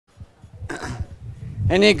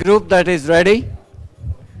Any group that is ready?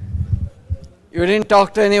 You didn't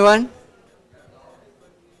talk to anyone?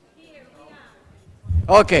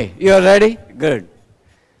 Okay, you are ready? Good.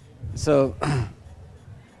 So,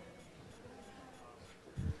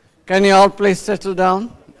 can you all please settle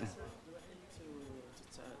down?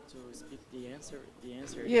 To speak the answer.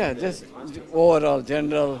 Yeah, just overall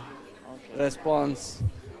general response.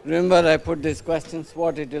 Remember, I put these questions.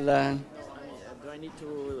 What did you learn? Do I need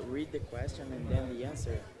to read the question and then the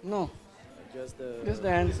answer? No, Just just the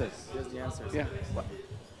answers. Just the answers. Yeah.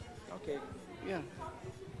 Okay. Yeah.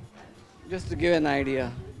 Just to give an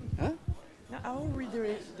idea. Huh? Now I will read the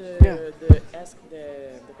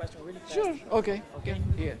question really fast. Sure. Okay. Okay.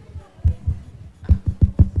 Here. Can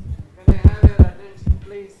I have your attention,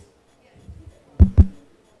 please?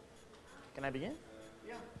 Can I begin?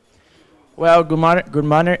 Yeah. Well, good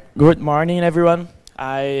morning, everyone.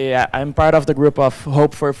 I'm part of the group of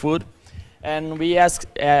Hope for Food, and we asked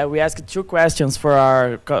two questions for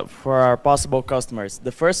our possible customers.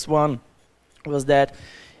 The first one was that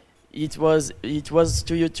it was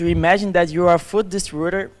to imagine that you are a food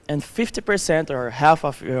distributor and 50% or half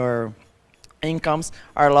of your incomes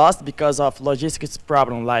are lost because of logistics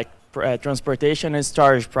problem like transportation and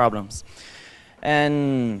storage problems.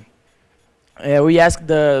 And we asked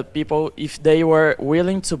the people if they were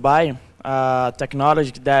willing to buy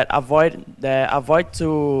technology that avoid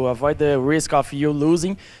the risk of you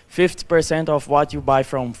losing 50% of what you buy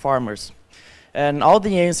from farmers. And all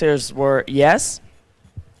the answers were yes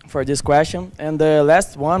for this question. And the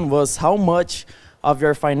last one was how much of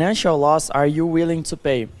your financial loss are you willing to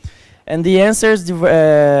pay? And the answers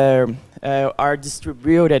are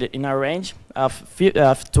distributed in a range of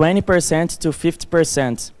 20% to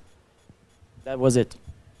 50%. That was it.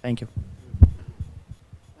 Thank you.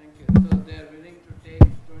 Thank you. So they are willing to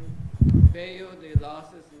pay you the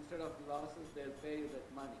losses instead of losses. They'll pay you that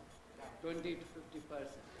money, 20 to 50%.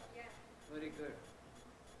 Yeah. Very good.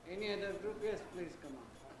 Any other group? Yes, please come on.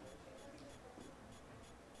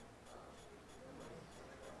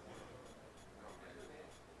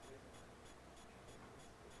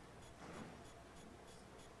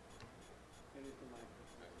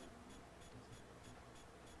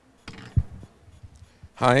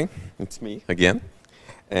 Hi, it's me again.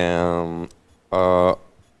 Our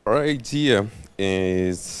idea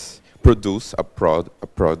is produce a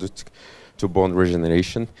product to bone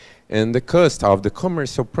regeneration, and the cost of the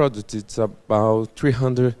commercial product is about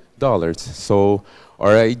 $300. So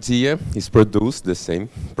our idea is produce the same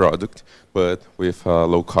product, but with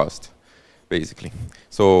low cost, basically.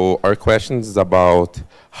 So our question is about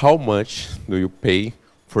how much do you pay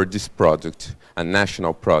for this product, a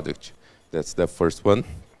national product? That's the first one.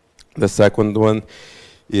 The second one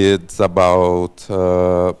is about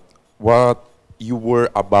what you were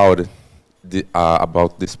about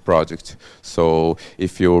this project. So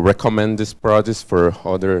if you recommend this project for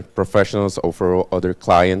other professionals or for other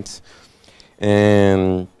clients,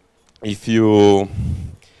 and if you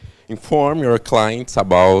inform your clients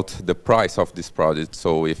about the price of this product,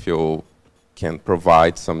 so if you can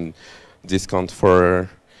provide some discount for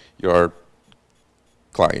your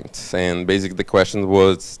clients. And basically the question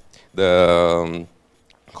was the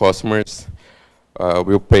customers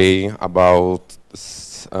will pay about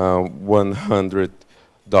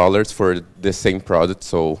 $100 for the same product.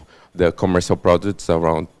 So the commercial products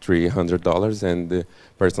around $300 and the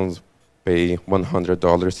persons pay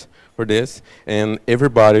 $100 for this. And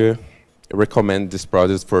everybody recommend this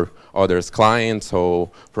product for others clients or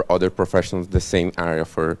for other professionals the same area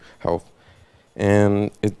for health.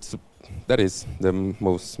 And that is the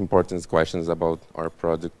most important questions about our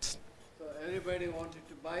products. So everybody wanted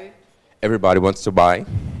to buy it? Everybody wants to buy.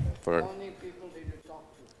 For how many people did you talk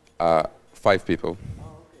to? 5 people. Oh,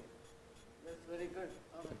 okay. That's very good.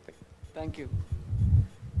 Okay. Thank you.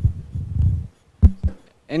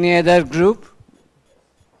 Any other group?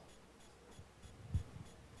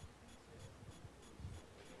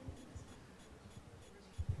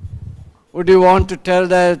 Would you want to tell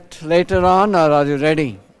that later on, or are you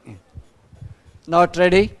ready? Not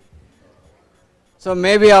ready? So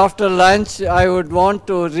maybe after lunch I would want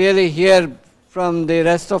to really hear from the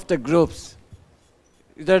rest of the groups.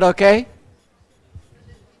 Is that okay?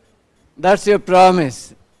 That's your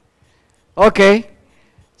promise. Okay.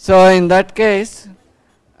 So in that case,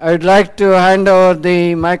 I would like to hand over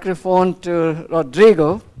the microphone to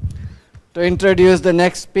Rodrigo to introduce the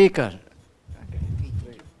next speaker.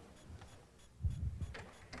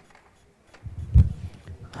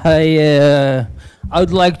 Hi, I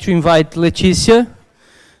would like to invite Letícia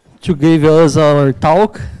to give us our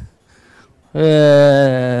talk.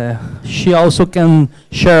 She also can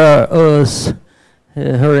share us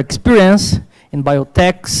her experience in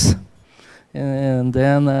biotechs, and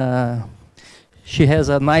then she has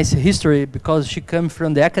a nice history because she comes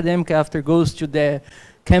from the academic after goes to the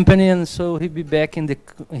company, and so he'll be back in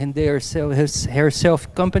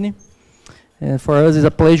herself company. For us, it's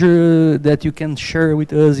a pleasure that you can share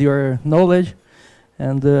with us your knowledge,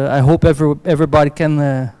 and I hope everybody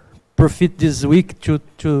can profit this week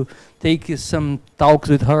to take some talks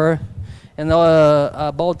with her. And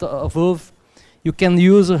about Vov, you can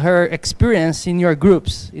use her experience in your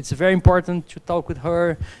groups. It's very important to talk with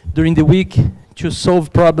her during the week to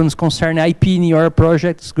solve problems concerning IP in your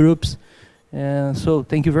projects, groups. So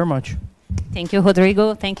thank you very much. Thank you,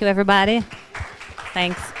 Rodrigo. Thank you, everybody.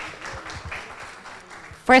 Thanks.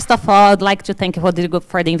 First of all, I'd like to thank Rodrigo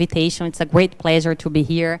for the invitation. It's a great pleasure to be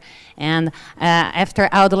here. And after,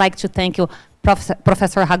 I would like to thank you,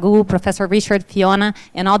 Professor Raghu, Professor Richard, Fiona,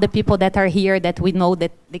 and all the people that are here that we know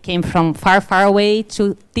that they came from far, far away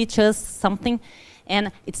to teach us something.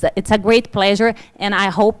 And it's a great pleasure, and I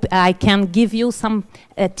hope I can give you some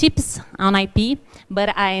tips on IP,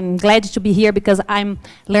 but I'm glad to be here because I'm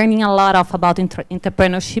learning a lot about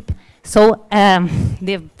entrepreneurship. So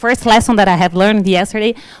the first lesson that I have learned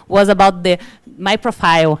yesterday was about my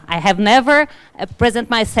profile. I have never present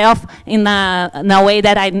myself in a way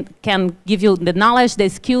that I can give you the knowledge, the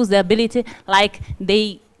skills, the ability, like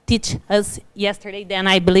they teach us yesterday. Then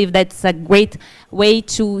I believe that's a great way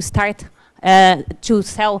to start to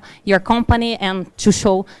sell your company and to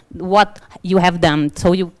show what you have done,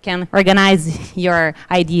 so you can organize your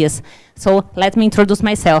ideas. So let me introduce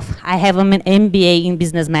myself. I have an MBA in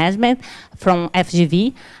business management from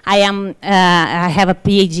FGV. I have a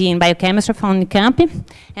PhD in biochemistry from Unicamp,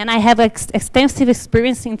 and I have extensive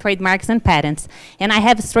experience in trademarks and patents. And I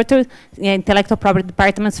have structured intellectual property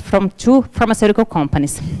departments from 2 pharmaceutical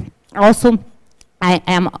companies. Also, I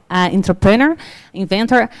am an entrepreneur,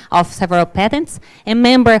 inventor of several patents, and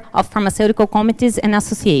member of pharmaceutical committees and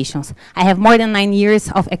associations. I have more than 9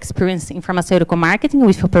 years of experience in pharmaceutical marketing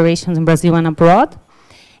with operations in Brazil and abroad.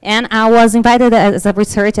 And I was invited as a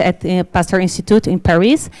researcher at the Pasteur Institute in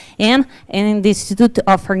Paris and in the Institute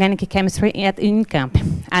of Organic Chemistry at Unicamp.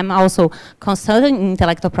 I'm also consultant in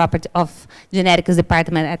intellectual property of genetics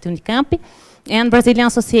department at Unicamp and Brazilian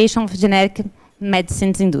Association of Genetic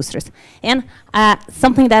Medicines Industries. And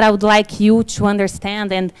something that I would like you to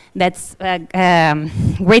understand, and that's a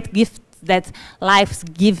great gift that life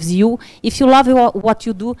gives you. If you love what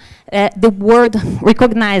you do, the world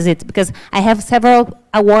recognize it, because I have several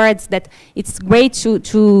awards that it's great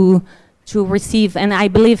to receive, and I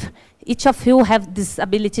believe each of you have this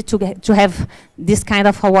ability to have this kind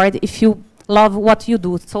of award if you love what you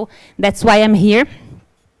do. So that's why I'm here.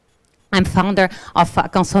 I'm founder of a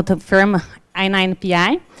consultant firm,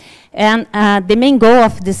 I9PI, and the main goal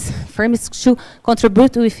of this firm is to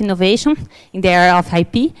contribute with innovation in the area of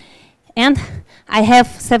IP. And I have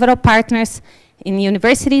several partners in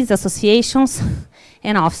universities, associations,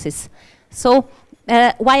 and offices. So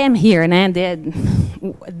why I'm here, and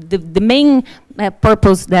the main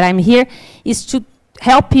purpose that I'm here is to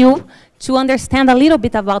help you to understand a little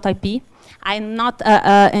bit about IP. I'm not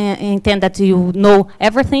intend that you know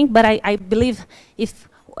everything, but I believe if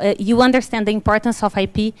you understand the importance of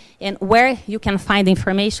IP and where you can find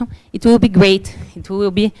information, it will be great. It will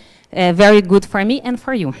be very good for me and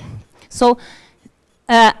for you. So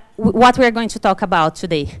what we're going to talk about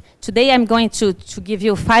today. Today I'm going to give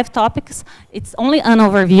you 5 topics. It's only an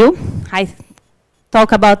overview. I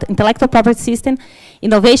talk about intellectual property system,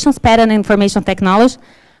 innovations, patent and information technology,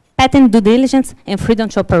 patent due diligence and freedom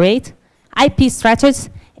to operate, IP strategies,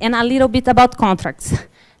 and a little bit about contracts.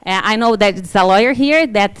 I know that it's a lawyer here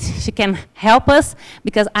that she can help us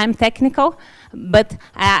because I'm technical, but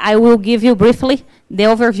I will give you briefly the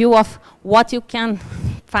overview of what you can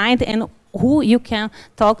find and who you can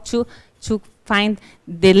talk to find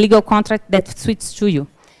the legal contract that suits to you.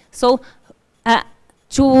 So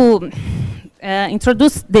to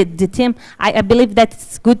introduce the team, I believe that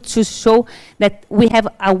it's good to show that we have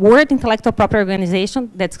a World Intellectual Property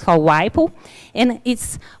Organization that's called WIPO, and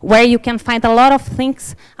it's where you can find a lot of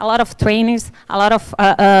things, a lot of trainings, a lot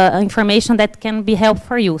of information that can be helpful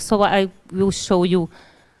for you. So I will show you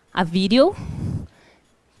a video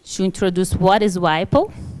to introduce what is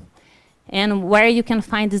WIPO and where you can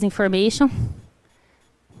find this information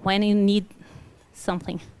when you need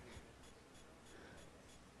something.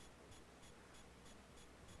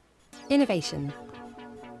 Innovation,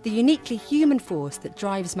 the uniquely human force that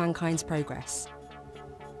drives mankind's progress.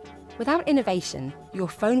 Without innovation, your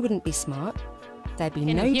phone wouldn't be smart, there'd be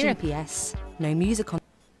no GPS, no music on.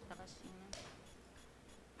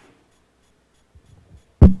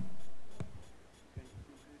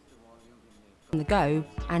 on the go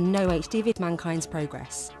and no HD video. Mankind's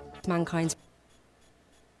progress. Mankind's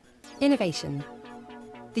innovation.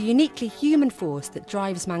 The uniquely human force that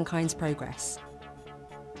drives mankind's progress.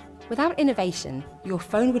 Without innovation, your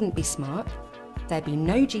phone wouldn't be smart, there'd be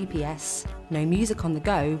no GPS, no music on the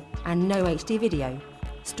go, and no HD video.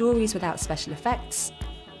 Stories without special effects,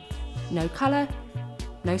 no colour,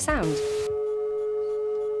 no sound.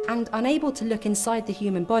 And unable to look inside the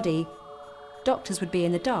human body, doctors would be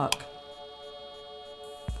in the dark.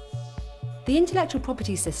 The intellectual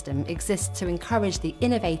property system exists to encourage the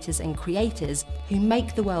innovators and creators who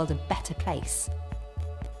make the world a better place.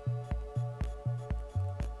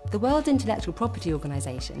 The World Intellectual Property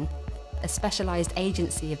Organization, a specialized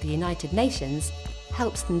agency of the United Nations,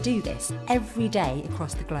 helps them do this every day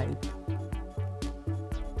across the globe.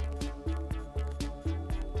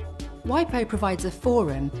 WIPO provides a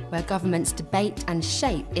forum where governments debate and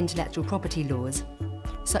shape intellectual property laws,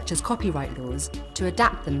 such as copyright laws, to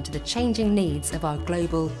adapt them to the changing needs of our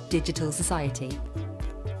global digital society.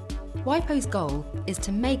 WIPO's goal is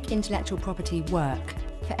to make intellectual property work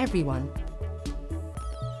for everyone.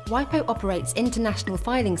 WIPO operates international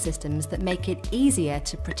filing systems that make it easier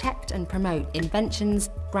to protect and promote inventions,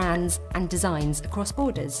 brands, and designs across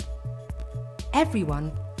borders.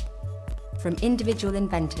 Everyone, from individual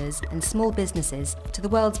inventors and small businesses to the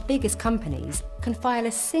world's biggest companies, can file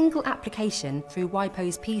a single application through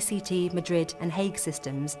WIPO's PCT, Madrid, and Hague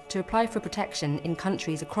systems to apply for protection in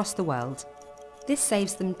countries across the world. This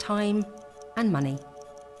saves them time and money.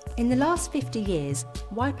 In the last 50 years,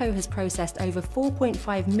 WIPO has processed over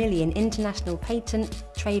 4.5 million international patent,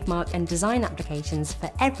 trademark and design applications for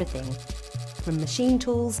everything, from machine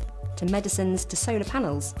tools to medicines to solar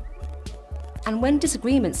panels. And when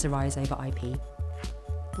disagreements arise over IP,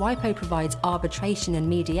 WIPO provides arbitration and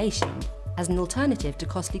mediation as an alternative to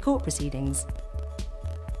costly court proceedings.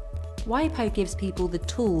 WIPO gives people the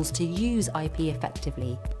tools to use IP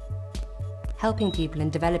effectively, helping people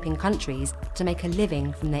in developing countries to make a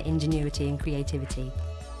living from their ingenuity and creativity.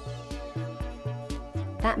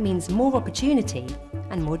 That means more opportunity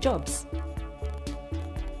and more jobs.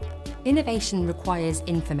 Innovation requires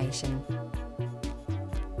information.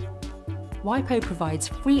 WIPO provides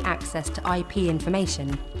free access to IP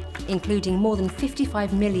information, including more than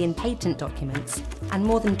 55 million patent documents and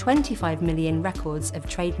more than 25 million records of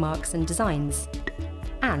trademarks and designs.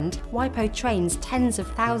 And WIPO trains tens of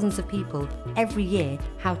thousands of people every year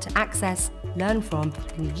how to access, learn from,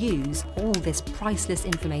 and use all this priceless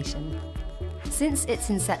information. Since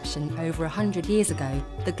its inception over 100 years ago,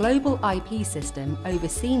 the global IP system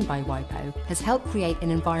overseen by WIPO has helped create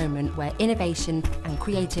an environment where innovation and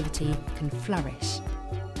creativity can flourish.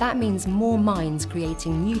 That means more minds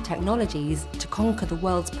creating new technologies to conquer the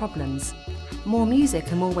world's problems, more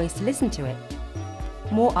music and more ways to listen to it,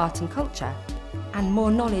 more art and culture, and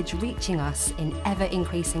more knowledge reaching us in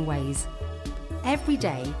ever-increasing ways. Every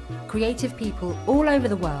day, creative people all over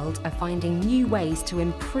the world are finding new ways to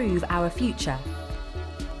improve our future.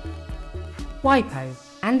 WIPO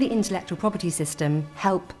and the intellectual property system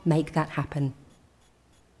help make that happen.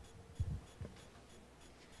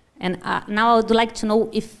 And now I would like to know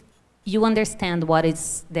if you understand what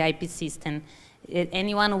is the IP system.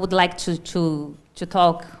 Anyone would like to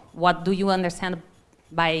talk? What do you understand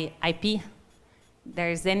by IP?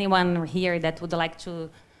 There's anyone here that would like to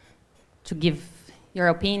give your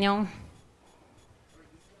opinion?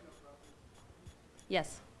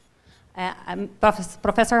 Yes.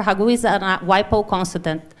 Professor Raghu is a WIPO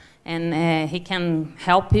consultant, and he can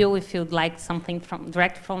help you if you'd like something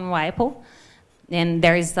direct from WIPO. And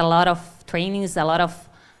there is a lot of trainings, a lot of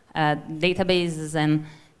databases, and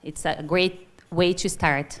it's a great way to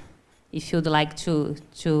start if you'd like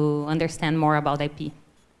to understand more about IP.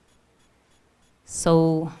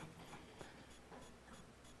 So,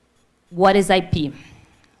 what is IP?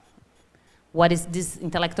 What is this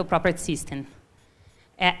intellectual property system?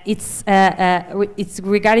 It's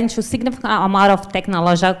regarding to significant amount of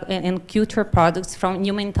technological and cultural products from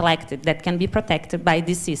human intellect that can be protected by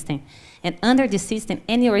this system. And under this system,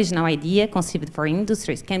 any original idea conceived for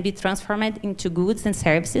industries can be transformed into goods and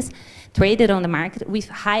services traded on the market with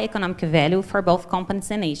high economic value for both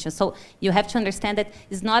companies and nations. So you have to understand that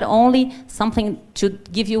it's not only something to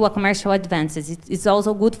give you a commercial advantage, it's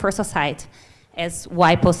also good for society. As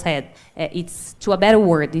WIPO said, it's to a better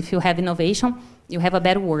world. If you have innovation, you have a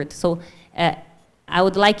better world. So I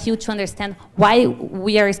would like you to understand why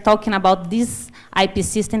we are talking about this IP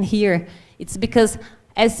system here. It's because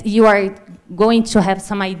as you are going to have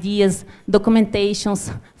some ideas,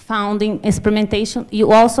 documentations, founding, experimentation,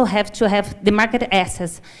 you also have to have the market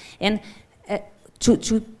access. And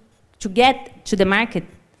to get to the market,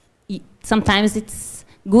 sometimes it's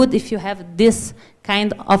good if you have this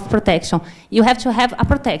kind of protection. You have to have a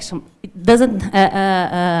protection. It doesn't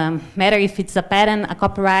matter if it's a patent, a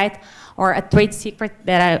copyright, or a trade secret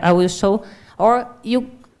that I will show, or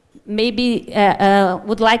you maybe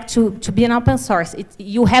would like to be an open source.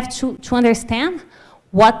 You have to understand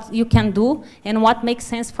what you can do and what makes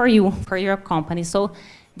sense for you, for your company. So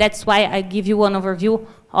that's why I give you an overview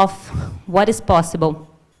of what is possible.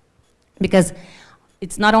 Because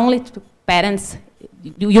it's not only patents,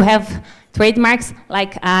 you have trademarks,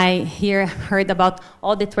 like I heard about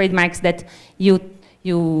all the trademarks that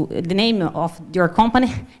the name of your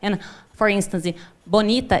company, and for instance,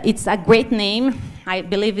 Bonita, it's a great name. I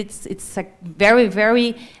believe it's a very,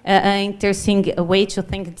 very interesting way to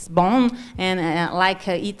think it's bone, and like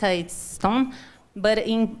Ita, it's stone. But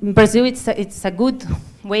in Brazil, it's a good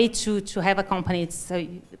way to have a company.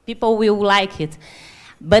 People will like it.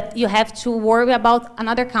 But you have to worry about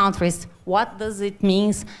another countries. What does it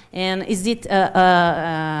mean? And is it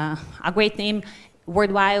a great name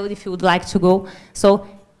worldwide if you would like to go? So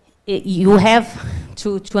you have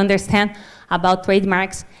to understand about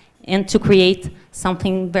trademarks and to create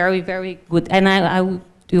something very, very good. And I will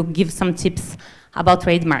give some tips about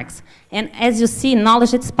trademarks. And as you see,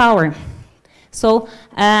 knowledge is power. So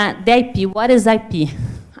the IP, what is IP?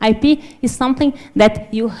 IP is something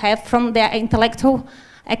that you have from the intellectual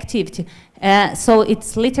activity. So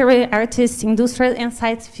it's literary, artists, industrial, and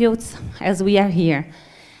science fields, as we are here.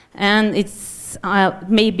 And it's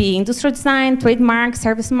maybe industrial design, trademarks,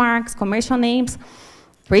 service marks, commercial names,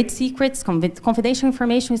 trade secrets, confidential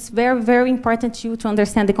information. Is very, very important to you to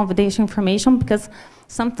understand the confidential information, because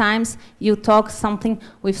sometimes you talk something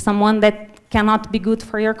with someone that cannot be good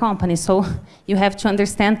for your company. So you have to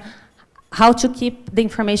understand how to keep the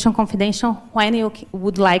information confidential when you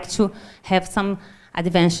would like to have some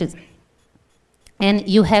advances. And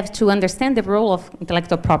you have to understand the role of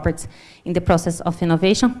intellectual property in the process of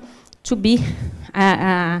innovation to be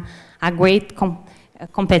a great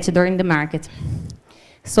competitor in the market.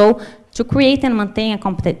 So to create and maintain a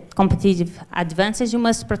competitive advantage, you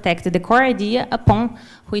must protect the core idea upon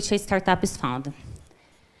which a startup is founded.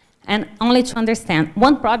 And only to understand,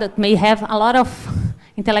 one product may have a lot of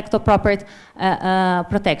intellectual property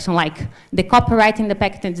protection, like the copyright in the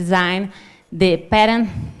patent design, the patent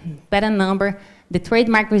number, the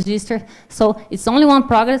trademark register. So it's only one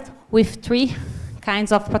product with 3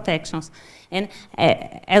 kinds of protections. And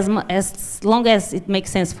as long as it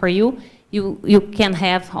makes sense for you, you can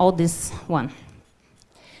have all this one.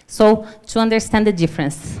 So to understand the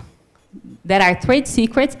difference, there are trade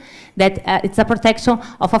secrets that it's a protection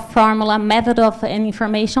of a formula, method of any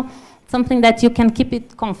information, something that you can keep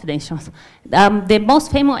it confidential. The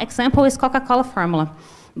most famous example is Coca-Cola formula,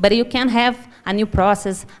 but you can have a new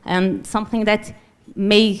process and something that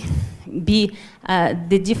may be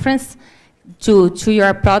the difference to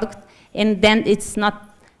your product, and then it's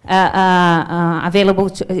not available.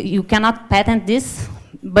 You cannot patent this,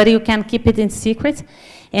 but you can keep it in secret,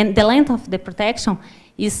 and the length of the protection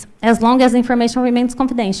is as long as the information remains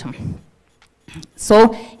confidential.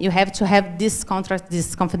 So you have to have this contract,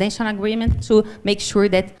 this confidential agreement, to make sure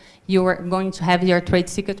that you are going to have your trade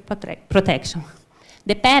secret protection.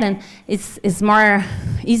 The patent is more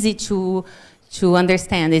easy to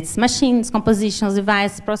understand. It's machines, compositions,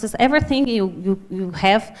 device, process, everything you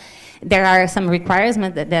have. There are some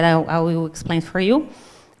requirements that I will explain for you.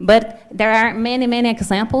 But there are many, many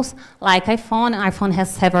examples, like iPhone. iPhone has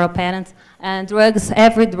several patents. And drugs,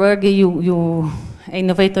 every drug you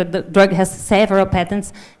innovate, the drug has several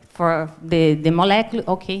patents for the molecule.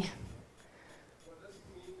 Okay. What does it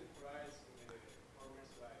mean, the price in the former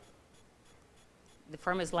slide? The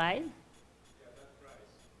former slide? Yeah, that price.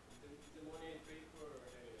 The money I pay for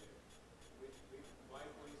with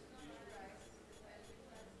Wi-Fi institution.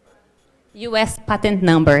 US patent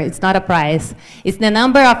number. It's not a price. It's the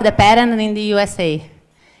number of the patent in the USA.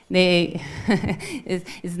 I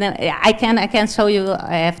can show you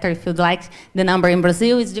after if you'd like. The number in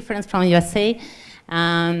Brazil is different from USA,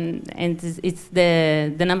 and it's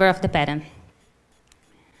the number of the patent.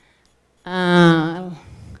 And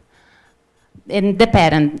the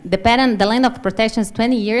patent, the length of protection is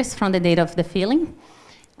 20 years from the date of the filing.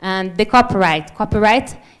 And the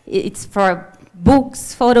copyright, it's for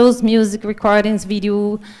books, photos, music, recordings,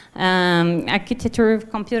 video, architecture,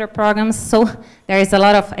 computer programs. So there is a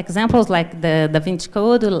lot of examples like the Da Vinci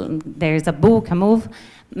Code. There is a book, a movie,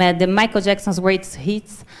 the Michael Jackson's greatest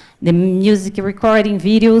hits, the music recording,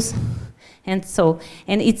 videos, and so.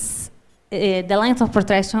 And it's the length of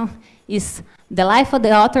protection is the life of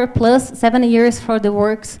the author plus 7 years for the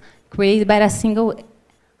works created by a single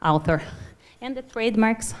author. And the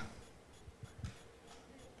trademarks.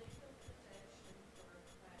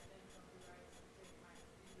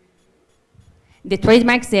 The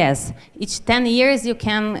trademarks, yes. Each 10 years you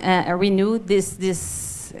can renew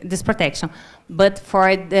this protection. But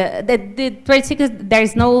for the trade secret, there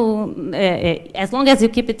is no, as long as you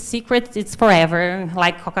keep it secret, it's forever,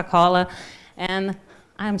 like Coca-Cola. And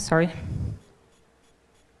I'm sorry.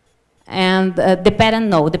 And the patent,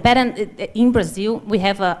 no. The patent, in Brazil, we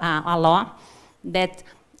have a law that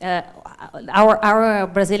our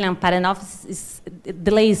Brazilian patent office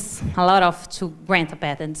delays a lot to grant a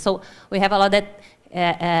patent. So we have a law that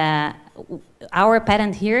our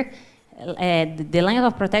patent here, the length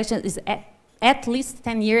of protection is at least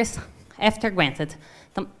 10 years after granted.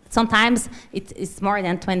 Sometimes it's more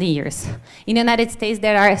than 20 years. In the United States,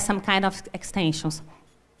 there are some kind of extensions.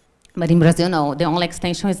 But in Brazil, no. The only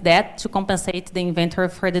extension is that to compensate the inventor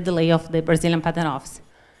for the delay of the Brazilian Patent Office.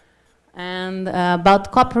 And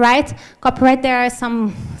about copyright, there are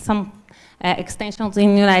some extensions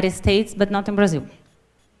in the United States, but not in Brazil.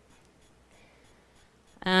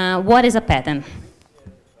 What is a patent?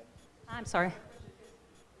 I'm sorry.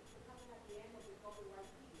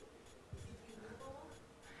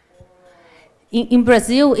 In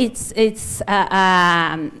Brazil, this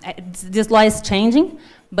law is changing,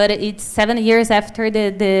 but it's 7 years after the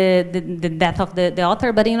death of the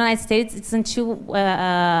author. But in the United States, it's until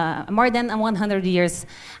more than 100 years.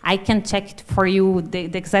 I can check it for you, the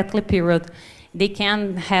exact period. They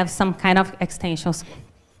can have some kind of extensions.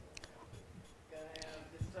 Can I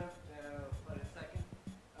disrupt for a second?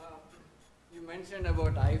 You mentioned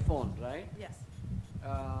about iPhone, right? Yes.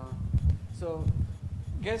 So,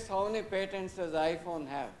 guess how many patents does iPhone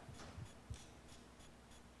have?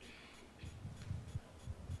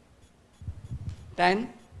 10?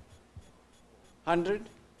 100?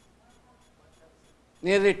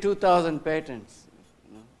 Nearly 2,000 patents.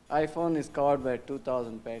 iPhone is covered by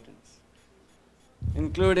 2,000 patents,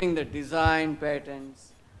 including the design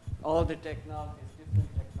patents, all the technologies, different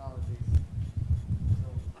technologies.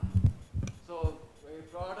 So a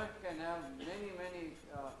product can have many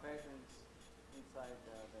patents inside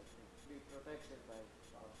that be protected by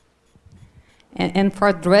product. And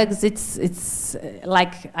for drugs, it's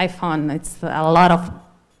like iPhone. It's a lot of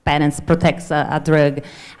patents protects a drug.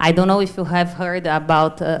 I don't know if you have heard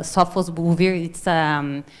about sofosbuvir. It's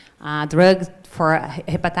a drug for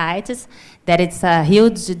hepatitis. That it's a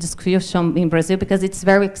huge discussion in Brazil because it's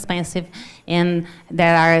very expensive, and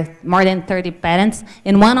there are more than 30 patents.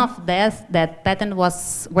 And one of that patent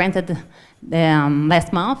was granted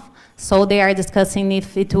last month. So they are discussing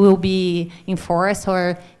if it will be enforced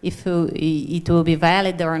or if it will be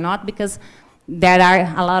valid or not, because there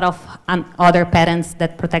are a lot of other patents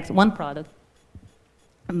that protect one product.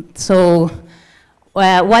 So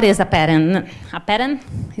what is a patent? A patent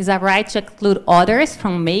is a right to exclude others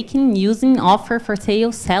from making, using, offer for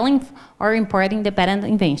sale, selling, or importing the patent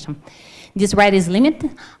invention. This right is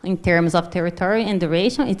limited in terms of territory and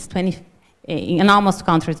duration. It's 20, in almost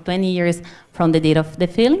countries, 20 years from the date of the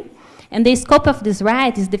filing. And the scope of this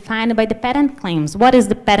right is defined by the patent claims. What is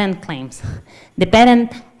the patent claims? The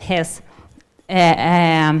patent has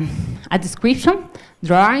a description,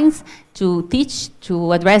 drawings, to teach,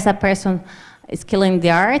 to address a person skilled in the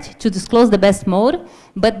art, to disclose the best mode,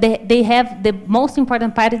 but they have the most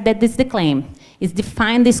important part that is the claim. It's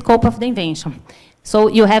define the scope of the invention. So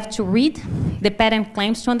you have to read the patent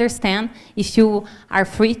claims to understand if you are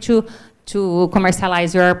free to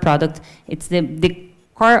commercialize your product. It's the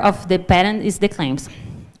core of the patent is the claims.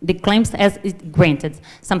 The claims as it granted.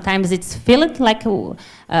 Sometimes it's filled like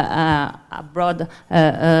a broad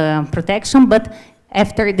protection, but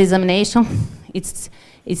after the examination, it's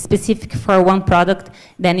specific for one product,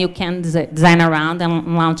 then you can design around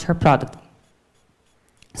and launch your product.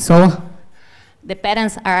 So the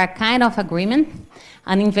patents are a kind of agreement.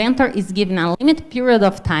 An inventor is given a limited period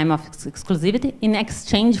of time of exclusivity in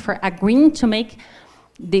exchange for agreeing to make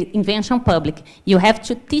the invention public. You have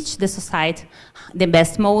to teach the society the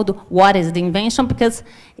best mode, what is the invention, because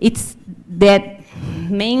it's the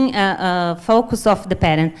main focus of the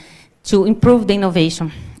patent, to improve the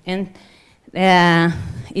innovation. And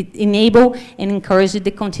it enable and encourage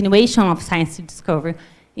the continuation of scientific discovery.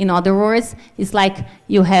 In other words, it's like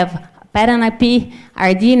you have patent IP,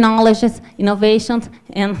 R&D knowledge, innovations,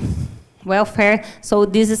 and welfare. So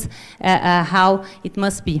this is how it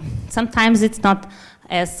must be. Sometimes it's not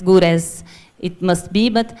as good as it must be,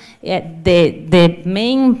 but the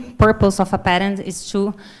main purpose of a patent is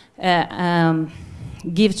to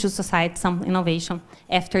give to society some innovation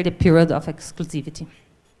after the period of exclusivity.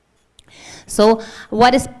 So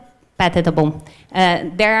what is patentable.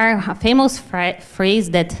 There are a famous phrase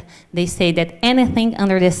that they say that anything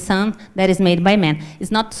under the sun that is made by man is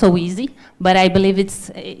not so easy, but I believe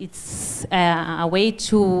it's a way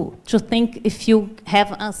to think if you have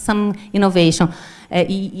some innovation.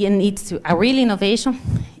 And it's a real innovation,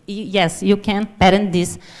 yes, you can patent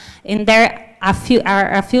this. And there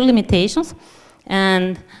are a few limitations,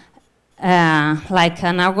 and like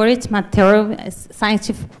an algorithm, a theory, a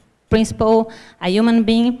scientific principle, a human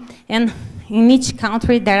being, and in each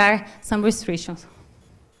country there are some restrictions.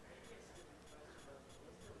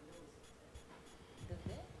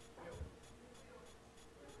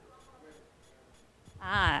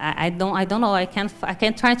 I don't know. I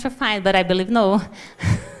can try to find, but I believe no,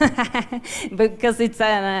 because it's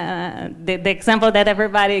the example that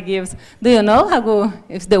everybody gives. Do you know, Hagu,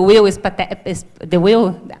 if the wheel is the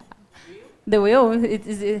wheel? The wheel.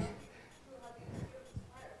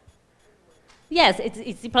 Yes,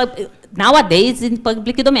 it's nowadays in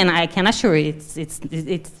public domain. I can assure you,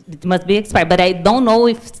 it must be expired. But I don't know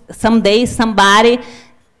if someday somebody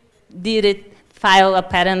did it. File a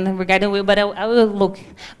patent regarding wheel, but I will look.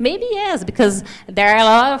 Maybe yes, because there are a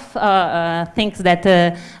lot of things that,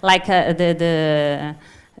 like the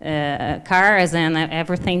cars and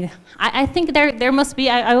everything. I think there must be.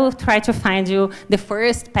 I will try to find you the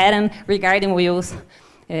first patent regarding wheels.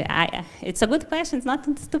 It's a good question. It's not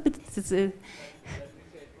stupid. It must be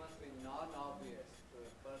non-obvious to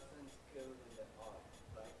a person skilled in the art,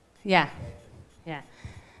 right? Yeah. Yeah.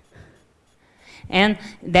 And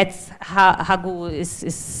that's how Hagu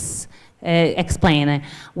is explaining.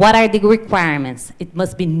 What are the requirements? It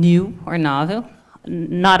must be new or novel,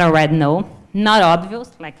 not already known, not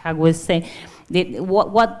obvious, like Hagu is saying.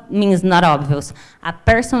 What means not obvious? A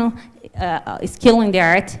person skilled in the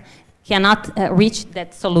art cannot reach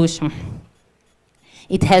that solution.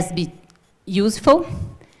 It has to be useful,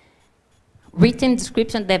 written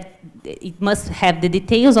description that it must have the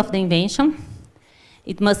details of the invention.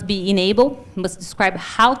 It must be enabled, must describe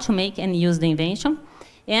how to make and use the invention.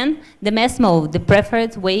 And the mass mode, the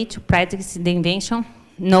preferred way to practice the invention,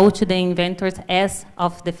 known to the inventors as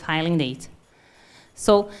of the filing date.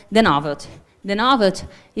 So the novelty. The novelty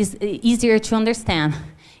is easier to understand.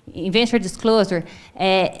 Invention disclosure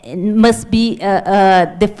must be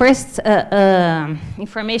the first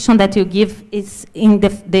information that you give is in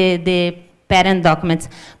the patent documents.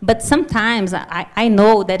 But sometimes I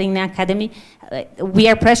know that in the academy, we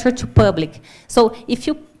are pressured to public. So if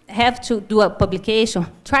you have to do a publication,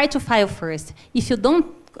 try to file first. If you don't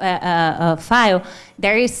file,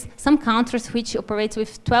 there is some countries which operate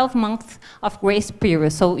with 12 months of grace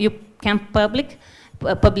period. So you can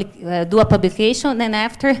do a publication, and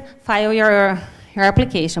after file your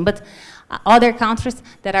application. But other countries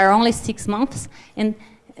that are only 6 months, and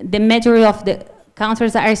the majority of the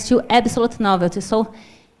countries are still absolute novelty. So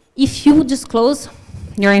if you disclose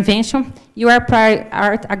your invention, you are prior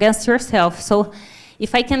art against yourself. So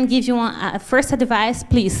if I can give you a first advice,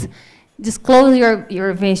 please disclose your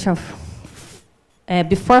invention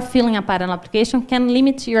before filing a patent application can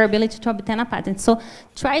limit your ability to obtain a patent. So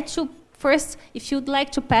try to first, if you'd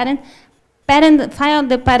like to file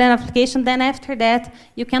the patent application, then after that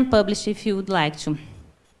you can publish if you would like to.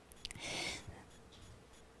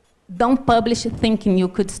 Don't publish thinking you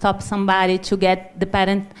could stop somebody to get the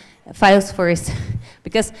patent files first.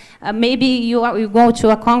 Because maybe you go to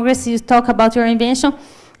a congress, you talk about your invention,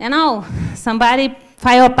 and now somebody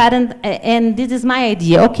file a patent, and this is my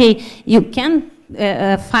idea. Okay, you can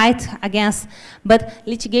fight against, but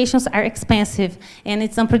litigations are expensive, and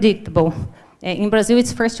it's unpredictable. In Brazil,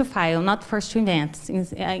 it's first to file, not first to invent. In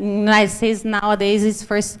the United States, nowadays, it's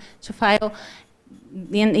first to file,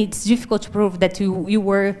 and it's difficult to prove that you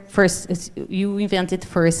were first, you invented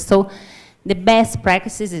first. So the best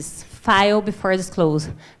practices is file before disclose,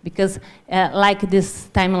 because like this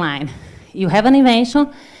timeline, you have an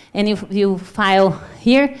invention, and you file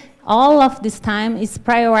here, all of this time is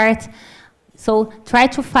prior art, so try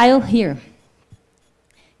to file here,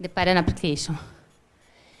 the patent application.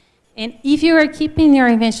 And if you are keeping your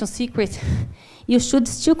invention secret, you should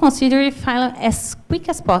still consider filing as quick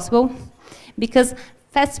as possible, because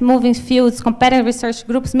fast-moving fields, competitive research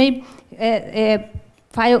groups may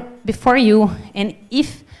file before you, and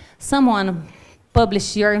if someone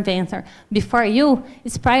publishes your invention before you,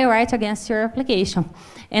 it's prior right against your application.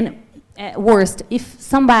 And worst, if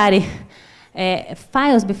somebody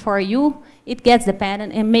files before you, it gets the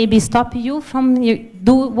patent and maybe stop you from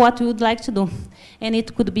do what you would like to do. And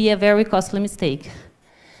it could be a very costly mistake.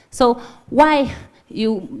 So why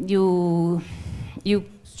you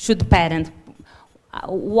should patent?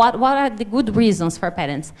 What are the good reasons for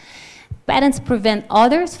patents? Patents prevent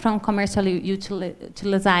others from commercially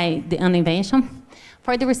utilizing the invention.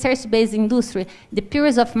 For the research-based industry, the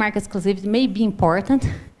periods of market exclusivity may be important.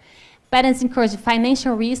 Patents encourage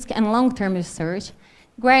financial risk and long-term research,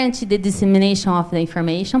 guarantee the dissemination of the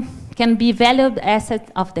information, can be valued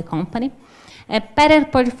asset of the company.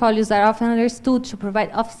 Patent portfolios are often understood to provide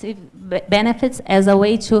offensive benefits as a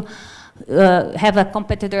way to have a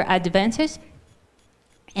competitor advantage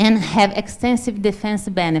and have extensive defense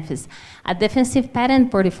benefits. A defensive patent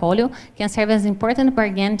portfolio can serve as an important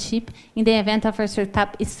bargain chip in the event of a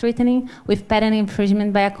startup is threatening with patent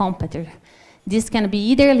infringement by a competitor. This can be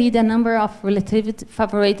either lead a number of relatively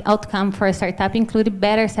favorable outcomes for a startup, including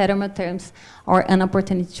better settlement terms or an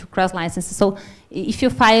opportunity to cross-license. So if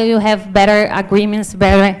you file, you have better agreements,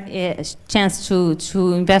 better chance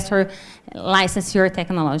to investor license your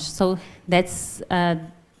technology. So that's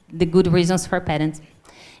the good reasons for patents.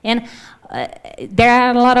 And there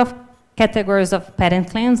are a lot of categories of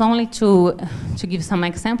patent claims. Only to give some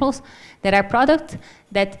examples, there are products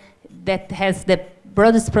that has the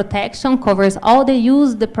broadest protection, covers all the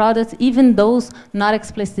use the products, even those not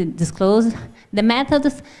explicitly disclosed. The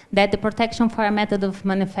methods, that the protection for a method of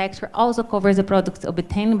manufacture also covers the products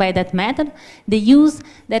obtained by that method. The use,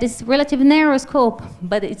 that is relatively narrow scope,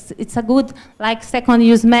 but it's a good, like second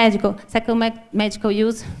medical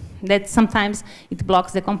use, that sometimes it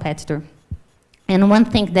blocks the competitor. And one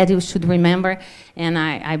thing that you should remember, and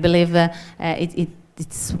I believe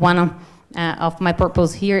it's one of my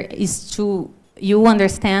purpose here, is to you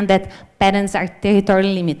understand that patents are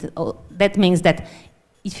territorially limited. That means that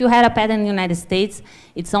if you had a patent in the United States,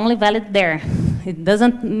 it's only valid there. It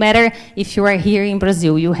doesn't matter if you are here in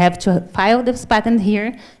Brazil. You have to file this patent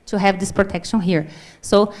here to have this protection here.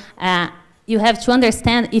 So you have to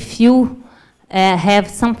understand if you have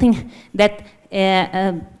something that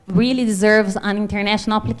really deserves an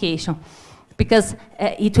international application, because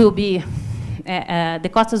it will be, the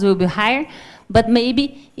costs will be higher, but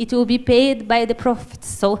maybe it will be paid by the profits.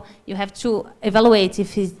 So you have to evaluate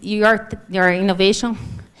if your innovation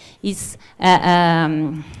is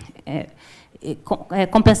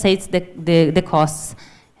compensates the costs.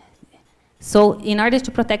 So in order to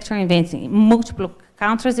protect your invention in multiple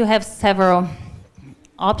countries, you have several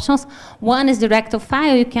options. One is direct to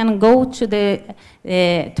file. You can go to the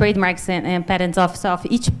trademarks and patents office of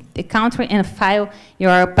each country and file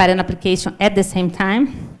your patent application at the same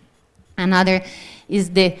time. Another is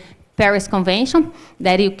the Paris Convention,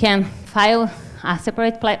 that you can file a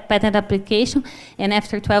separate patent application, and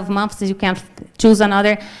after 12 months you can choose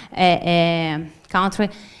another country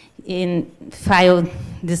and file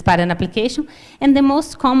this patent application. And the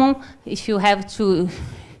most common, if you have to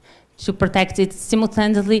protect it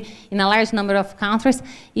simultaneously in a large number of countries,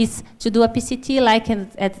 is to do a PCT, like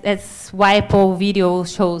as WIPO video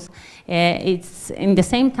shows. It's in the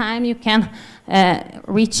same time you can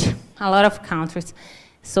reach a lot of countries.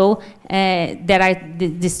 So there are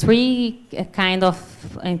these three kind of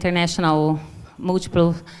international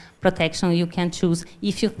multiple protection you can choose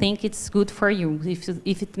if you think it's good for you,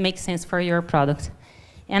 if it makes sense for your product.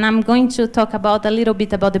 And I'm going to talk about a little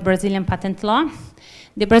bit about the Brazilian patent law.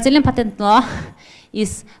 The Brazilian patent law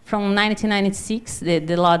is from 1996,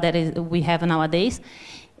 the law that we have nowadays,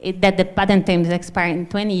 that the patent term is expiring in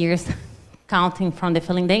 20 years, counting from the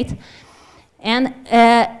filing date. And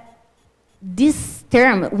this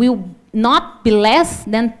term will not be less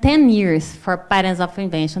than 10 years for patents of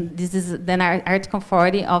invention. This is then Article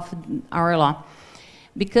 40 of our law.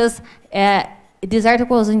 Because this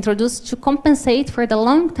article was introduced to compensate for the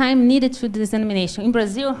long time needed to dissemination. In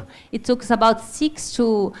Brazil, it took about 6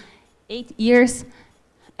 to 8 years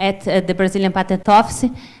at the Brazilian Patent Office,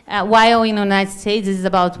 while in the United States it's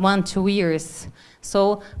about 1 to 2 years.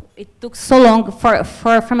 So it took so long. For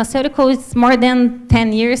pharmaceutical, it's more than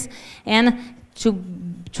 10 years, and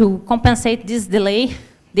to compensate this delay,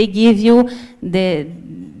 they give you the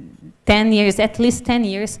 10 years, at least 10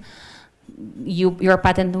 years, your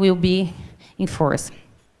patent will be in force.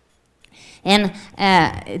 And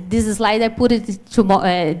this slide, I put it to,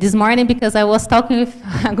 this morning because I was talking with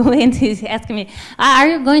Hagu, and he's asking me, are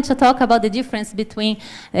you going to talk about the difference between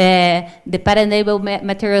the patent-able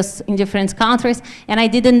materials in different countries? And I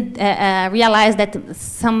didn't realize that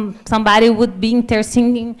somebody would be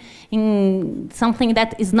interested in something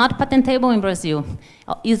that is not patentable in Brazil.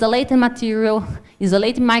 Isolated material,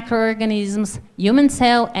 isolated microorganisms, human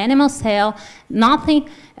cell, animal cell, nothing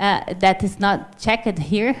that is not checked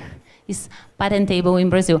here is patentable in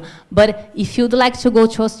Brazil. But if you'd like to go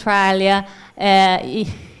to Australia,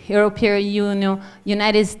 European Union,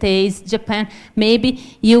 United States, Japan,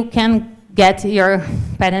 maybe you can get your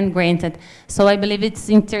patent granted. So I believe it's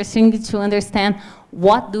interesting to understand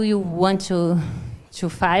what do you want to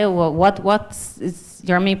file, or what is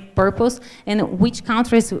your main purpose, and which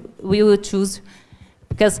countries we will choose,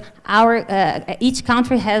 because each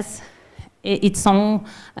country has its own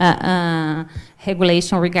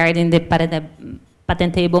regulation regarding the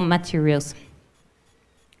patentable materials.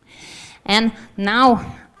 And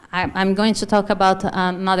now I'm going to talk about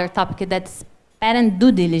another topic, that's patent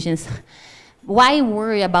due diligence. Why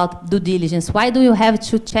worry about due diligence? Why do you have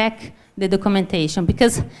to check the documentation?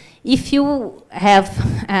 Because if you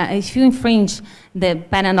infringe the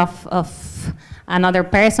patent of another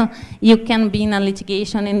person, you can be in a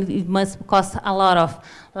litigation, and it must cost a lot of,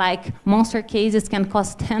 like monster cases can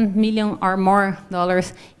cost $10 million or more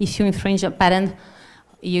if you infringe a patent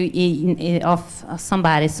of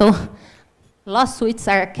somebody. So lawsuits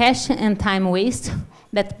are cash and time waste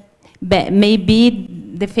that may be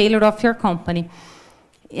the failure of your company.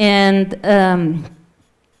 And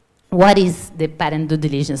what is the patent due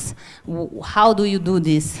diligence? How do you do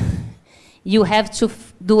this? You have to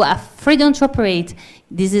do a freedom to operate.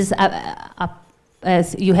 This is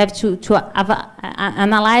you have to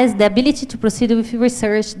analyze the ability to proceed with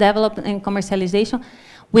research, development, and commercialization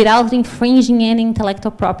without infringing any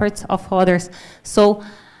intellectual property of others. So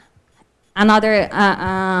another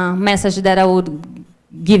message that I would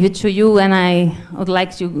give it to you, and I would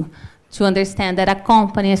like to understand that a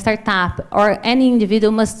company, a startup, or any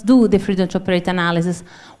individual must do the freedom to operate analysis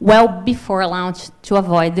well before launch to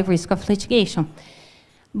avoid the risk of litigation.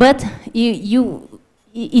 But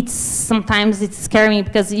sometimes it's scary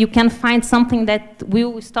because you can find something that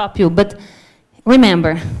will stop you. But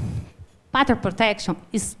remember, patent protection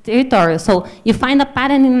is territorial. So you find a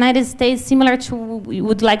patent in the United States similar to what you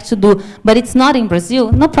would like to do, but it's not in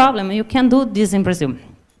Brazil, no problem. You can do this in Brazil.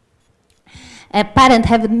 A patent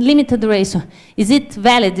have limited duration. Is it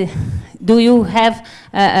valid? Do you have,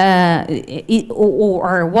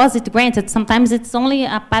 or was it granted? Sometimes it's only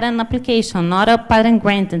a patent application, not a patent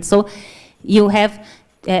granted. So you have,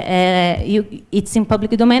 it's in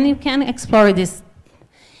public domain, you can explore this.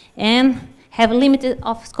 And have limited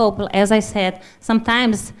of scope, as I said.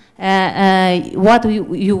 Sometimes what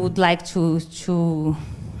you would like to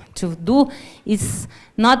do is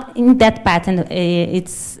not in that patent.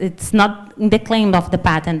 It's not in the claim of the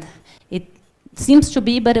patent. It seems to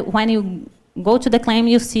be, but when you go to the claim,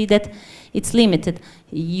 you see that it's limited.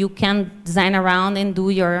 You can design around and do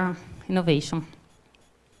your innovation.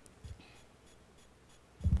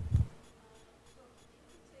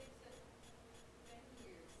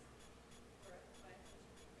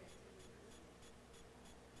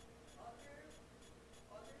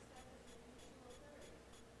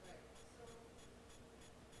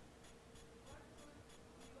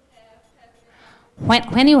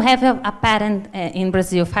 When you have a patent in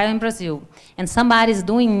Brazil, file in Brazil, and somebody is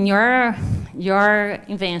doing your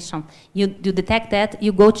invention, you detect that,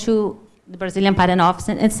 you go to the Brazilian Patent Office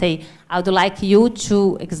and say, I would like you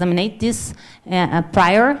to examine this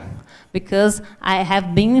prior, because I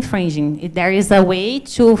have been infringing. There is a way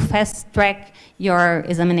to fast track your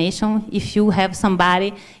examination if you have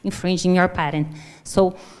somebody infringing your patent.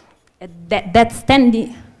 So that's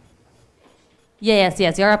 10. Yes,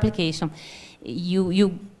 your application.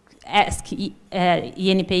 You ask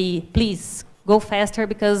INPI, please go faster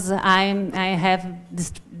because I have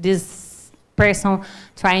this person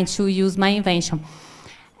trying to use my invention.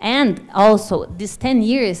 And also, these 10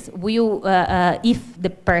 years will, if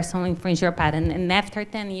the person infringes your patent, and after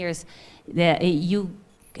 10 years you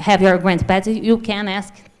have your grant patent, you can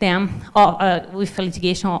ask them, with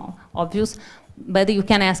litigation obvious, but you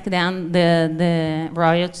can ask them the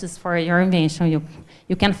royalties for your invention.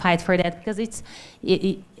 You can fight for that, because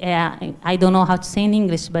I don't know how to say in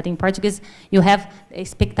English, but in Portuguese, you have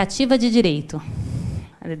expectativa de direito.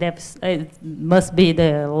 It must be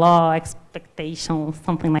the law expectation,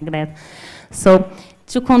 something like that. So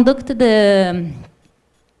to conduct the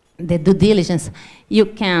due diligence, you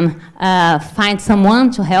can find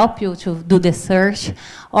someone to help you to do the search,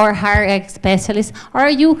 or hire a specialist, or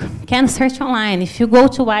you can search online. If you go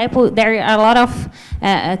to WIPO, there are a lot of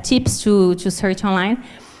tips to search online.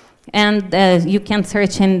 And you can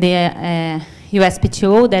search in the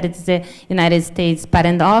USPTO, that is the United States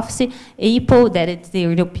Patent Office, EPO, that is the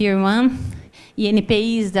European one,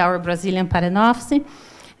 INPI is our Brazilian Patent Office,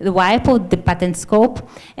 the WIPO, the patent scope,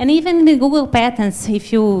 and even the Google Patents.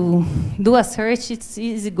 If you do a search, it's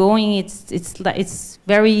easy going. It's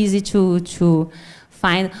very easy to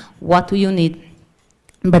find what you need.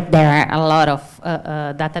 But there are a lot of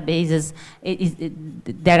databases.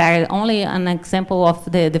 There are only an example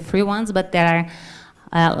of the free ones, but there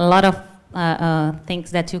are a lot of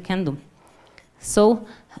things that you can do. So,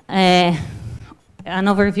 an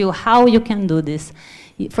overview how you can do this.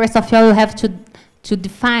 First of all, you have to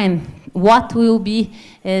define what will be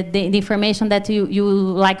the information that you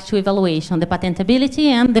like to evaluation, the patentability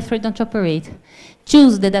and the freedom to operate.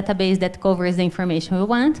 Choose the database that covers the information you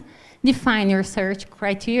want. Define your search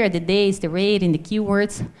criteria, the dates, the rating, the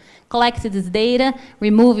keywords. Collect this data,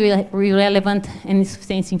 remove irrelevant and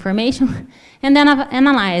insufficient information, and then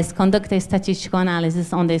analyze, conduct a statistical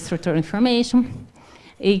analysis on the structural information.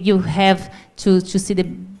 You have to see the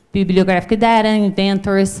bibliographic data,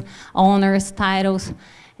 inventors, owners, titles,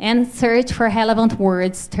 and search for relevant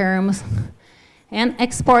words, terms, and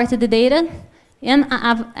export the data, and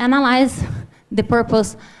analyze the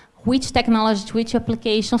purpose, which technology, which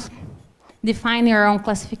applications, define your own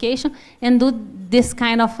classification, and do this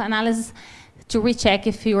kind of analysis to recheck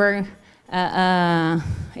if you are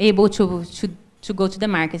able to go to the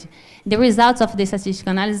market. The results of the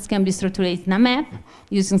statistical analysis can be structured in a map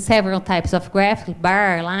using several types of graphics,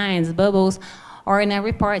 bar, lines, bubbles, or in a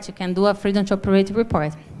report. You can do a freedom to operate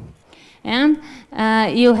report. And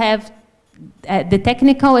you have the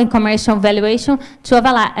technical and commercial valuation to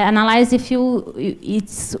analyze if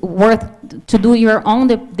it's worth to do your own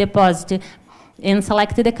deposit and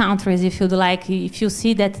select the countries if you'd like, if you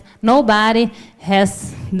see that nobody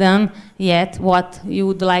has done yet what you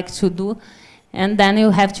would like to do, and then you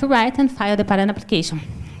have to write and file the patent application.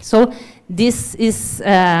 So this is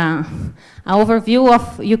an overview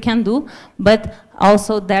of you can do, but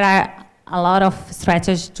also there are a lot of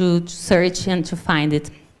strategies to search and to find it.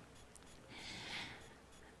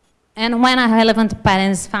 And when a relevant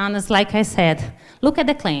patent is found, it's like I said, look at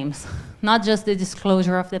the claims, not just the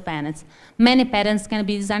disclosure of the patents. Many patents can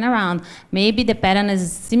be designed around. Maybe the patent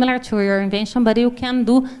is similar to your invention, but you can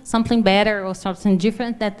do something better or something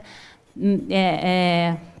different that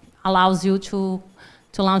allows you to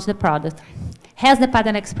launch the product. Has the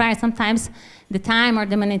patent expired? Sometimes the time or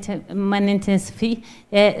the maintenance fee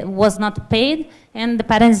was not paid and the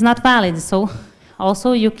patent is not valid. So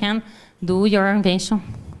also you can do your invention.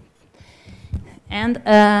 And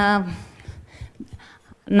now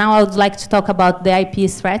I would like to talk about the IP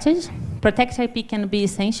strategy. Protect IP can be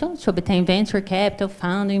essential to obtain venture capital,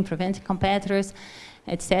 funding, preventing competitors,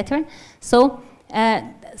 etc. So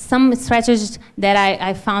some strategies that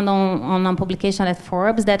I found on a publication at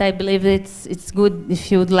Forbes that I believe it's good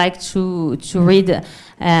if you'd like to read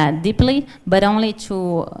deeply, but only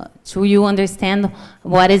to you understand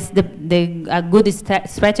what is a good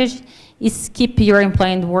strategy is keep your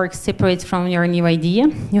employee work separate from your new idea.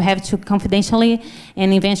 You have to confidentially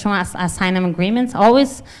and eventually assign them agreements.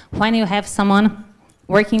 Always when you have someone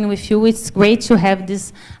working with you, it's great to have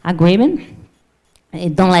this agreement.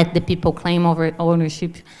 Don't let the people claim over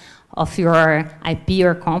ownership of your IP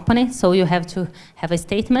or company, so you have to have a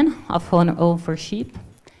statement of ownership.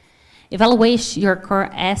 Evaluate your core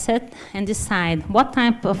asset and decide what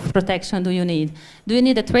type of protection do you need. Do you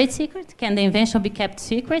need a trade secret? Can the invention be kept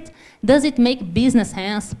secret? Does it make business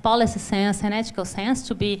sense, policy sense, and ethical sense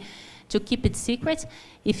to keep it secret?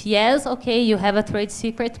 If yes, okay, you have a trade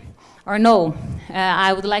secret. Or no,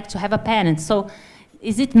 I would like to have a patent. So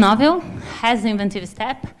is it novel? Has the inventive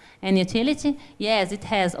step and utility? Yes, it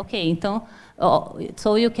has. Okay,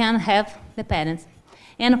 so you can have the patent.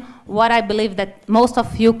 And what I believe that most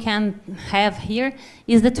of you can have here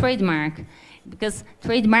is the trademark, because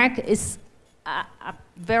trademark is a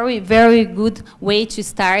very, very good way to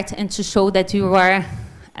start and to show that you are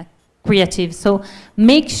creative. So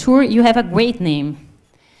make sure you have a great name.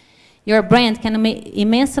 Your brand can be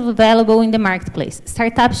immensely valuable in the marketplace.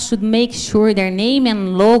 Startups should make sure their name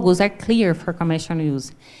and logos are clear for commercial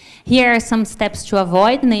use. Here are some steps to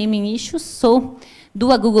avoid naming issues. So do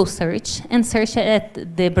a Google search and search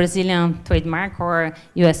at the Brazilian trademark or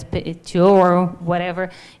USPTO or whatever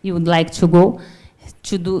you would like to go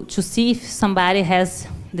to see if somebody has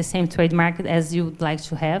the same trademark as you would like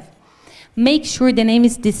to have. Make sure the name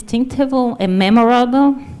is distinctive and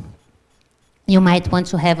memorable. You might want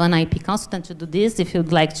to have an IP consultant to do this if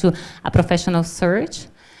you'd like to a professional search.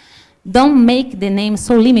 Don't make the name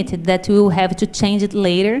so limited that you will have to change it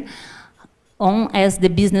later on as the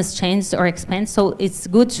business changes or expands. So it's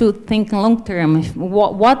good to think long term.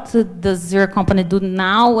 What does your company do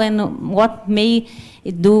now and what may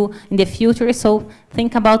it do in the future? So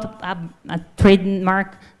think about a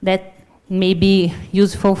trademark that may be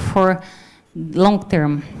useful for long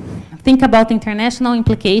term. Think about international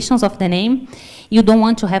implications of the name. You don't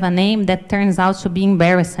want to have a name that turns out to be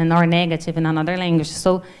embarrassing or negative in another language.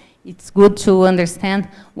 So it's good to understand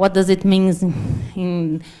what does it mean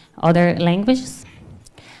in other languages.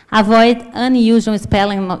 Avoid unusual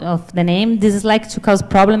spelling of the name. This is like to cause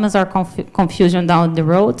problems or confusion down the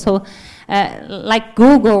road. So like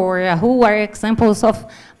Google or Yahoo are examples of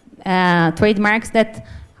trademarks that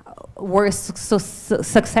were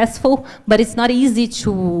successful, but it's not easy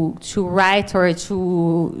to write or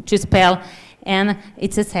to spell, and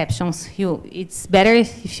it's exceptions. It's better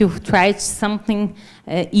if you try something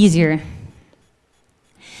easier.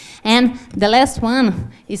 And the last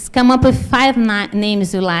one is come up with 5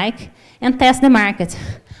 names you like and test the market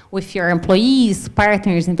with your employees,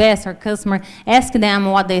 partners, investors, customers. Ask them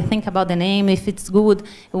what they think about the name, if it's good,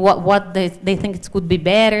 what they think it could be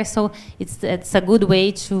better. So it's a good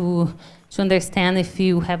way to understand if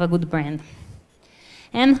you have a good brand.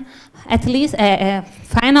 And at least,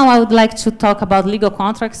 final, I would like to talk about legal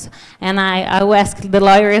contracts, and I will ask the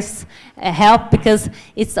lawyers help, because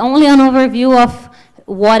it's only an overview of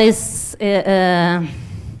what is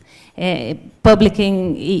public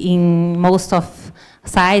in most of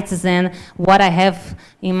sites and what I have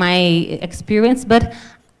in my experience, but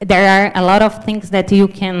there are a lot of things that you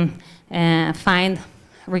can find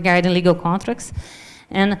regarding legal contracts.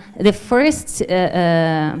 And the first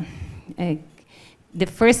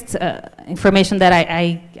information that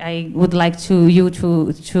I would like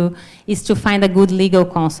is to find a good legal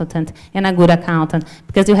consultant and a good accountant,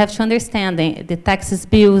 because you have to understand the taxes,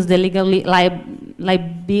 bills, the legal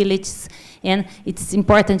liabilities, and it's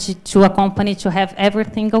important to a company to have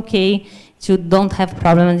everything okay, to don't have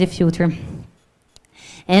problems in the future.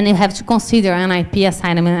 And you have to consider an IP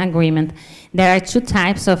assignment agreement. There are 2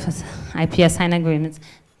 types of IP assignment agreements.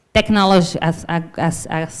 Technology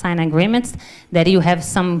assign agreements, that you have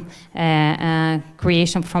some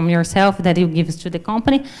creation from yourself that you give to the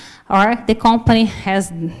company, or the company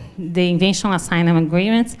has the invention assignment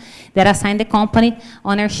agreements that assign the company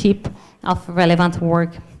ownership of relevant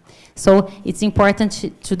work. So it's important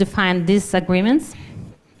to define these agreements.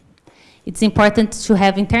 It's important to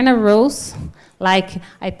have internal rules like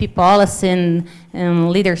IP policy and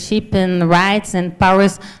leadership and rights and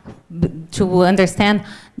powers to understand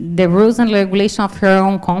the rules and regulations of your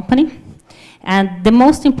own company. And the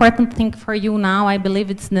most important thing for you now, I believe,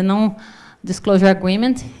 it's the non-disclosure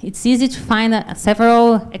agreement. It's easy to find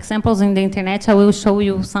several examples in the internet. I will show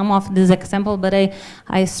you some of these examples, but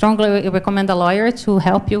I strongly recommend a lawyer to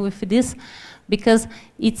help you with this, because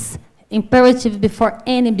it's imperative before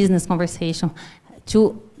any business conversation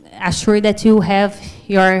to assure that you have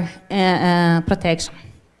your protection.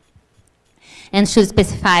 And should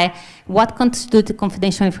specify what constitutes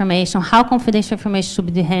confidential information, how confidential information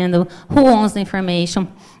should be handled, who owns the information,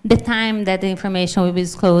 the time that the information will be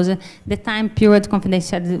disclosed, the time period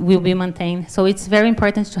confidentiality will be maintained. So it's very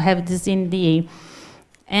important to have this in NDA.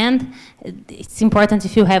 And it's important,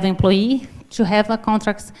 if you have an employee, to have a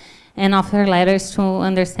contracts and offer letters to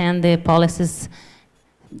understand the policies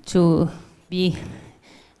to be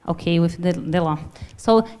okay with the law.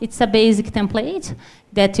 So it's a basic template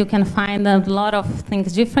that you can find a lot of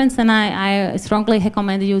things different, and I strongly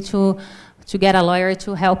recommend you to get a lawyer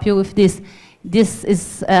to help you with this. This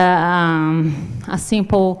is a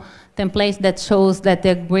simple template that shows that the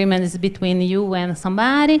agreement is between you and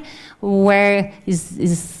somebody, where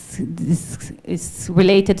is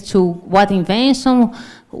related to what invention,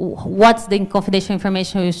 what's the confidential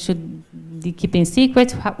information you should be keeping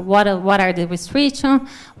secret, what are the restrictions,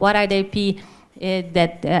 what are the IP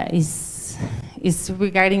that is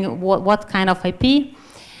regarding what kind of IP,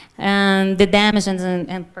 and the damages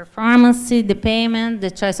and performance, the payment, the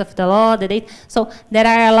choice of the law, the date. So there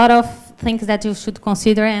are a lot of things that you should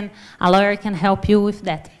consider, and a lawyer can help you with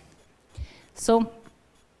that. So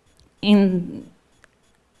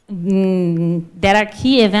there are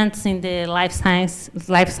key events in the life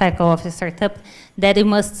cycle of a startup that you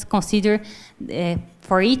must consider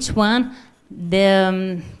for each one,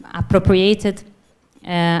 the appropriated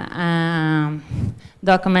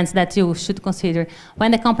documents that you should consider. When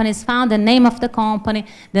the company is found, the name of the company,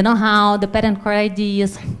 the know-how, the patent core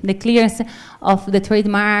ideas, the clearance of the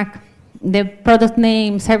trademark, the product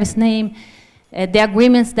name, service name, the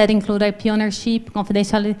agreements that include IP ownership,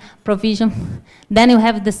 confidentiality provision. Then you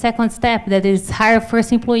have the second step, that is hire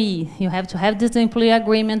first employee. You have to have this employee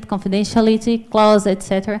agreement, confidentiality clause,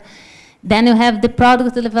 etc. Then you have the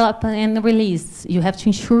product development and release. You have to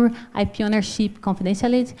ensure IP ownership,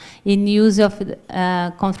 confidentiality, in use of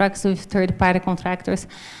contracts with third-party contractors.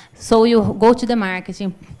 So you go to the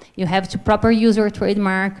marketing. You have to proper use your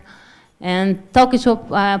trademark and talk to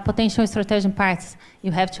potential strategic parties.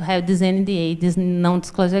 You have to have this NDA, this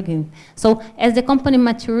non-disclosure agreement. So as the company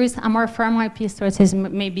matures, a more formal IP strategy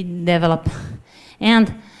may be developed.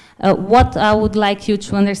 And what I would like you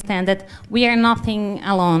to understand that we are nothing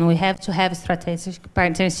alone. We have to have strategic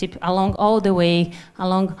partnership along all the way,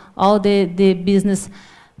 along all the business,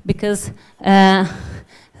 because you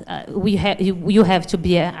have to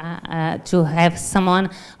be to have someone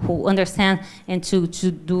who understands and to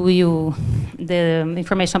do you the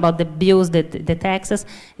information about the bills, the taxes.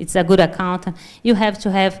 It's a good accountant. You have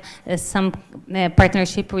to have some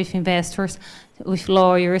partnership with investors, with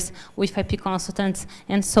lawyers, with IP consultants,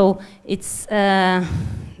 and so it's the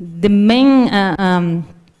main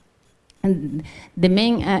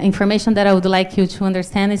information that I would like you to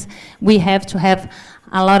understand is we have to have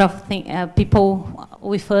a lot of people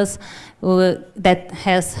with us that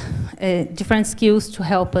has different skills to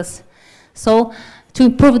help us. So to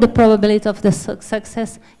improve the probability of the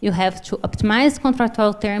success, you have to optimize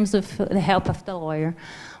contractual terms with the help of the lawyer.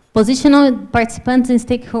 Positional participants and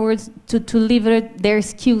stakeholders to leverage their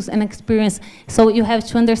skills and experience. So you have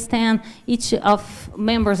to understand each of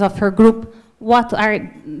members of your group, what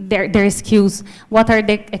are their skills, what are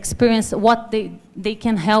their experience, what they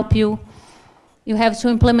can help you. You have to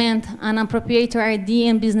implement an appropriate R&D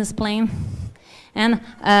and business plan. And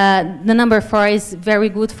the number 4 is very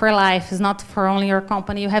good for life. It's not for only your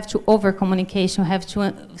company. You have to over-communication. You have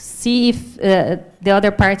to see if the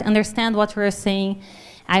other part understand what you're saying.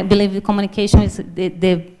 I believe the communication is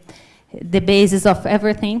the basis of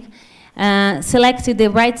everything. Select the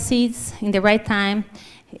right seats in the right time.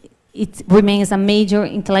 It remains a major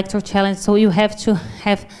intellectual challenge, so you have to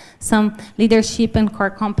have some leadership and core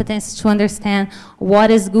competence to understand what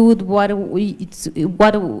is good, what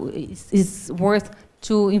is worth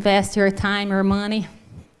to invest your time, your money.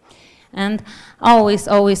 And always,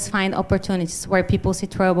 always find opportunities where people see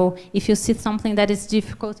trouble. If you see something that is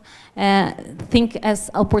difficult, think as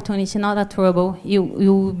opportunity, not a trouble. You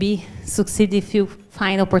will be succeed if you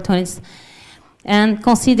find opportunities. And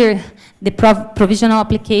consider the provisional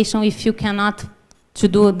application. If you cannot to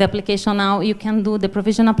do the application now, you can do the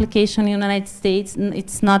provisional application in the United States.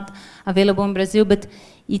 It's not available in Brazil, but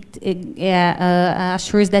it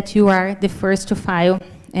assures that you are the first to file,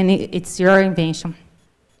 and it's your invention.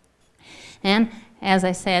 And as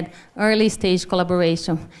I said, early stage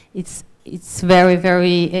collaboration. It's very,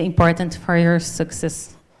 very important for your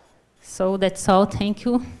success. So that's all. Thank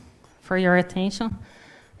you for your attention.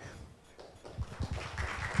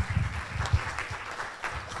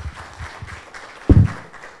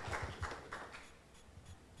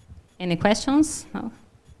 Any questions? No?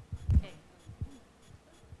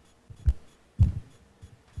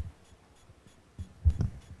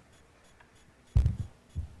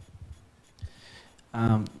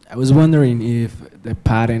 I was wondering if the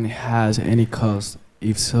patent has any cost.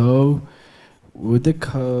 If so, would the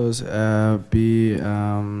cost be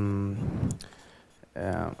the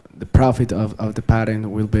profit of the patent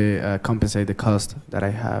will be compensate the cost that I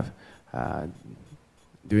have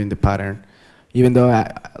doing the patent? Even though,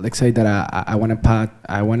 let's say that I want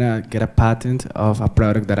to get a patent of a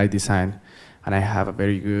product that I design, and I have a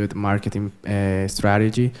very good marketing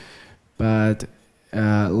strategy, but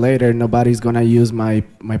later nobody's gonna use my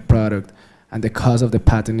product, and the cost of the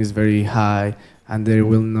patent is very high, and there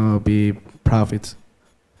will not be profits.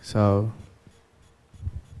 So.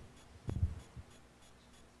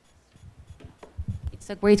 It's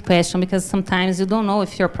a great question, because sometimes you don't know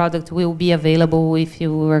if your product will be available, if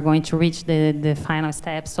you are going to reach the final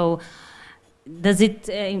step. So does it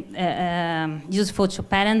useful to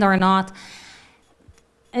patent or not?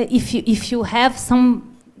 If you have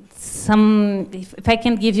if I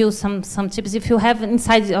can give you some tips, if you have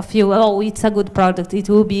inside of you, oh, it's a good product, it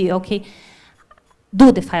will be okay,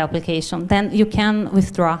 do the file application, then you can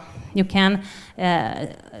withdraw. You can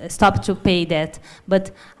stop to pay that.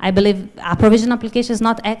 But I believe a provisional application is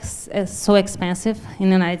not so expensive in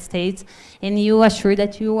the United States, and you assure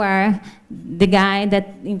that you are the guy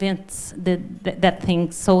that invents that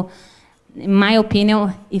thing. So in my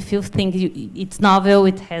opinion, if you think it's novel,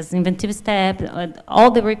 it has inventive step, all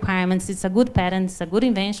the requirements, it's a good patent, it's a good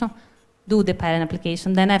invention, do the patent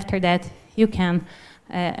application. Then after that, you can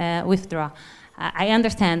withdraw. I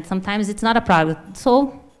understand, sometimes it's not a product,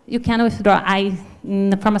 so you can withdraw. In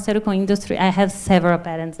the pharmaceutical industry, I have several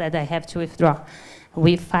patents that I have to withdraw.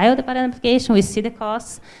 We file the patent application, we see the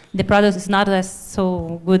costs. The product is not as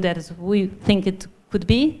so good as we think it could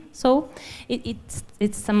be. So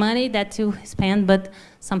it's some money that you spend, but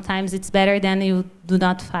sometimes it's better than you do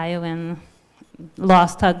not file and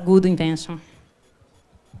lost a good invention.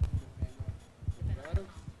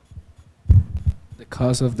 The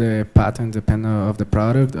cost of the patent depends on the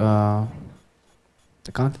product. The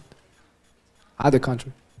content? The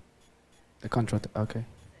country. The contract, okay.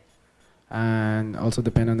 and also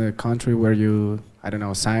depend on the country where you, I don't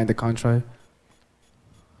know, sign the contract.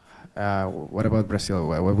 What about Brazil?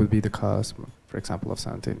 What would be the cost, for example, of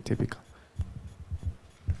something typical?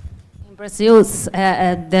 In Brazil,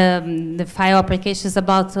 the file application is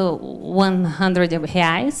about 100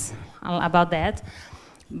 reais, about that.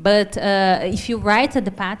 But if you write the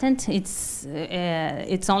patent, it's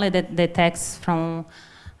only the tax from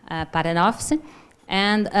patent office.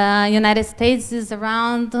 And United States is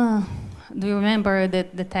around, do you remember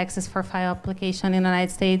the taxes for file application in the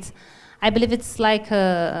United States? I believe it's like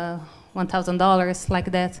 $1,000,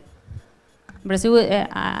 like that. Brasil,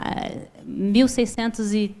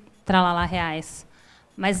 1.600 e tralala reais.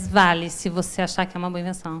 Mas vale se você achar que é uma boa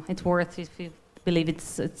invenção. It's worth if you believe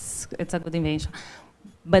it's a good invention.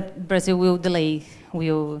 But Brazil will delay.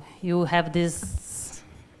 You have this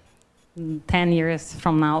 10 years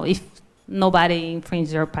from now if nobody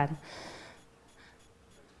infringes your patent.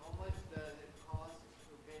 How much does it cost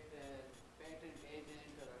to get a patent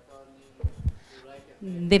agent or attorney to write a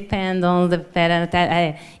patent? Depend on the patent.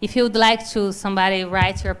 If you'd like to somebody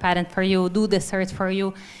write your patent for you, do the search for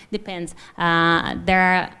you, depends. There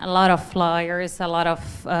are a lot of lawyers, a lot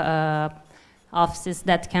of offices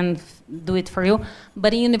that can do it for you.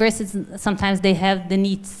 But in universities, sometimes they have the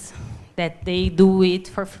needs that they do it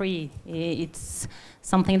for free. It's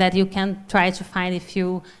something that you can try to find if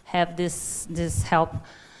you have this help,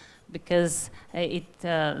 because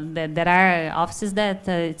there are offices that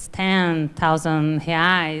it's 10,000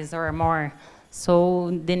 reais or more.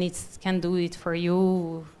 So the needs can do it for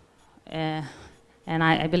you, and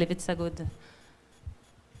I believe it's a good.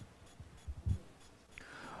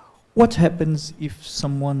 What happens if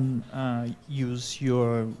someone use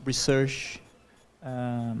your research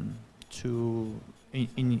in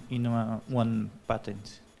one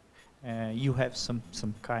patent? You have some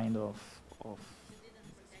kind of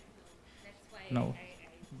no,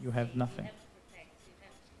 you have nothing.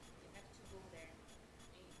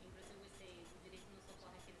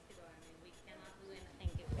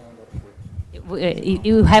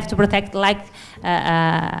 You have to protect, like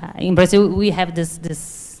in Brazil we have this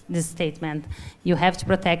statement. You have to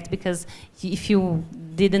protect, because if you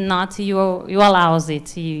did not, you allows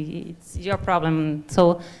it. It's your problem.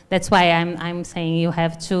 So that's why I'm saying you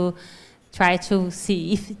have to try to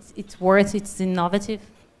see if it's worth, it's innovative,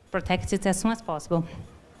 protect it as soon as possible.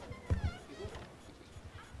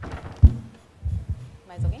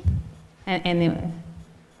 Mais alguém? Any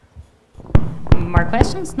more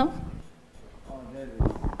questions? No?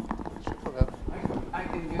 I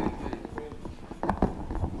can give it to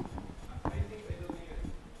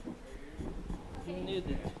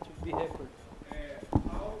you.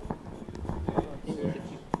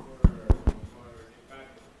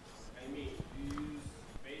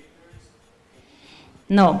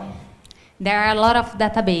 No. There are a lot of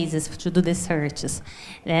databases to do the searches.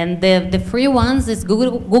 And the free ones is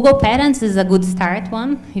Google Patents is a good start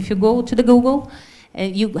one. If you go to the Google,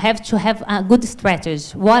 you have to have a good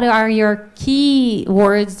strategy. What are your key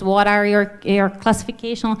words? What are your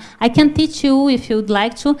classification? I can teach you if you'd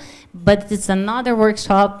like to, but it's another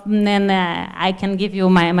workshop, and I can give you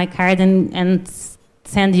my card and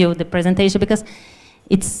send you the presentation, because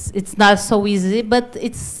it's not so easy, but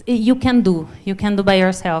you can do by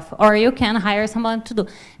yourself, or you can hire someone to do,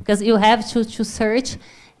 because you have to search,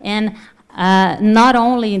 and not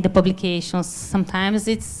only in the publications. Sometimes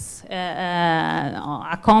it's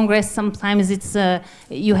a congress. Sometimes it's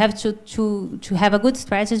you have to have a good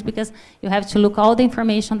strategy, because you have to look all the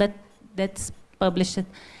information that's published,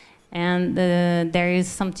 and there is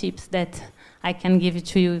some tips that I can give it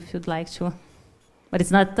to you if you'd like to, but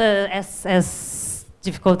it's not as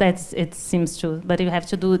difficult as it seems to. But you have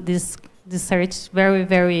to do this search very,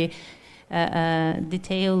 very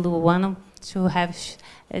detailed one to have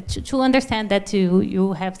to understand that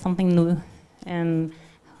you have something new, and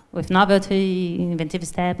with novelty, inventive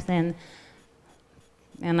steps, and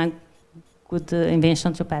a good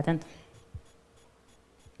invention to patent.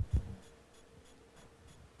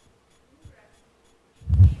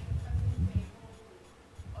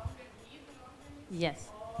 Yes.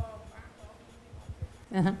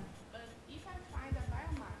 But if I find a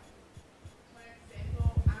biomarker, for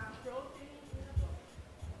example, a protein in a body,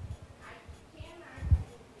 can I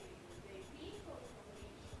communicate the clinical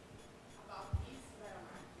information about this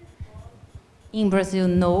biomarker? In Brazil,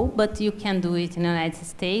 no, but you can do it in the United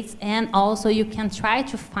States, and also you can try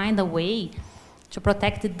to find a way to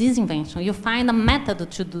protect this invention. You find a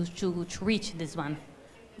method to reach this one.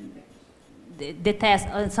 The test,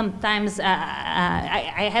 sometimes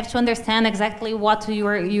I have to understand exactly what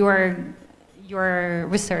your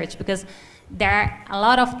research, because there are a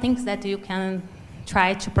lot of things that you can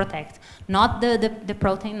try to protect. Not the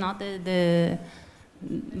protein, not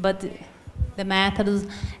but the methods.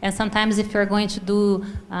 And sometimes if you're going to do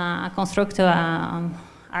a constructor,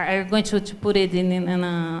 are you going to put it in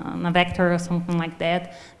a vector or something like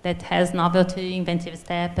that, that has novelty, inventive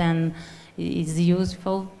step, and is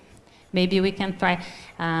useful? Maybe we can try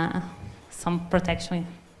some protection.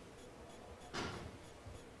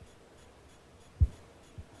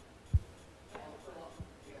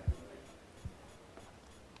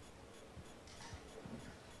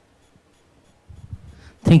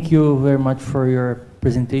 Thank you very much for your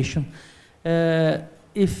presentation.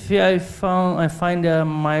 If I find a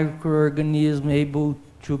microorganism able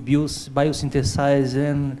to biosynthesize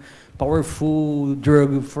and powerful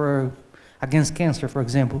drug against cancer, for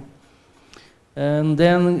example, and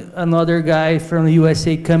then another guy from the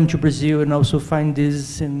USA come to Brazil and also find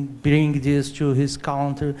this and bring this to his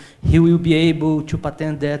counter, he will be able to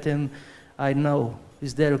patent that, and I know.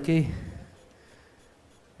 Is that okay?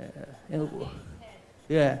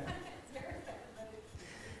 Yeah.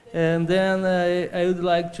 And then I would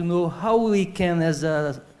like to know how we can, as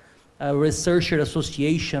a researcher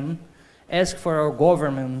association, ask for our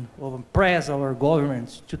government, or press our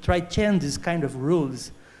governments, to try change this kind of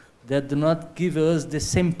rules that do not give us the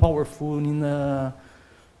same powerful in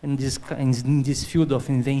this field of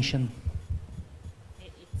invention.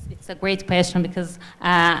 It's a great question, because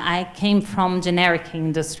I came from generic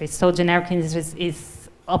industry, so generic industry is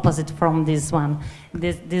opposite from this one.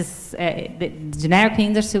 The generic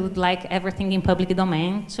industry would like everything in public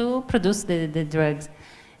domain to produce the drugs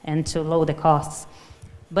and to lower the costs.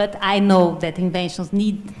 But I know that inventions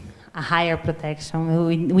need a higher protection.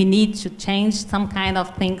 We need to change some kind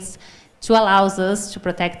of things to allow us to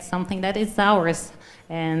protect something that is ours.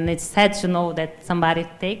 And it's sad to know that somebody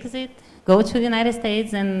takes it, go to the United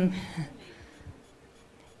States, and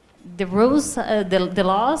the rules, the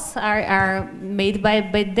laws are made by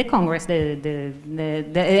the Congress, the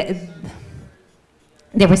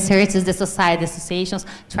researchers, the society, the associations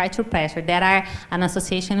try to pressure. There are an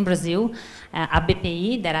association in Brazil,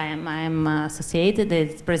 ABPI, that I am associated,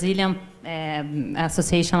 the Brazilian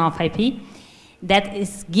Association of IP, that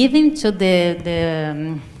is giving to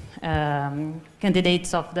the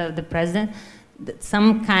candidates of the president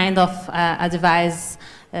some kind of advice,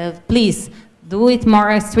 please, do it more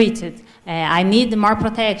restricted. I need more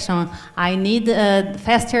protection. I need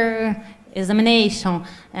faster examination,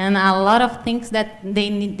 and a lot of things that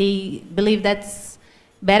they believe that's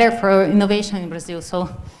better for innovation in Brazil. So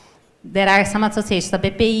there are some associations, the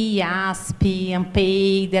BPI, ASP,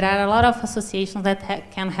 AMPEI. There are a lot of associations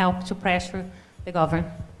that can help to pressure the government.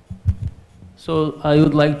 So I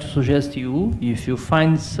would like to suggest to you, if you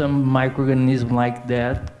find some microorganism like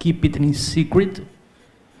that, keep it in secret.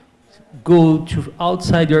 Go to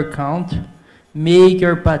outside your count, make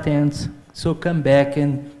your patents, so come back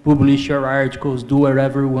and publish your articles, do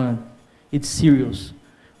whatever you want. It's serious.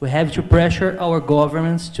 We have to pressure our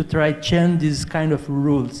governments to try to change these kind of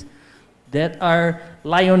rules that are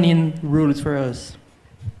leonine rules for us.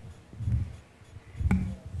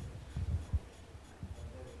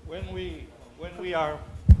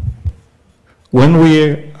 When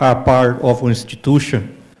we are part of an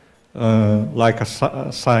institution, like a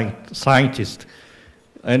scientist,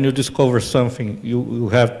 and you discover something, you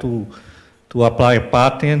have to apply a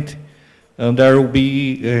patent, and there will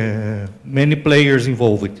be many players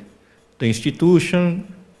involved. The institution,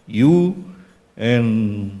 you,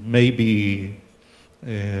 and maybe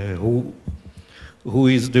who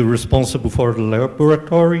is the responsible for the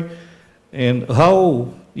laboratory, and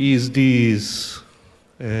how is this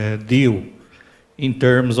deal in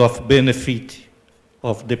terms of benefit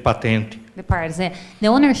of the patent? The parts. The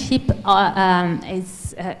ownership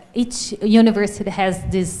is each university has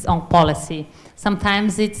this own policy.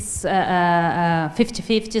 Sometimes it's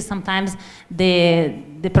 50-50. Sometimes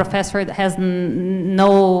the professor has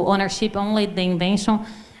no ownership, only the invention,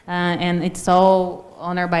 and it's all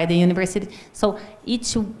owned by the university. So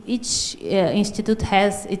each institute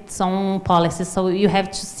has its own policy. So you have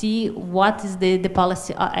to see what is the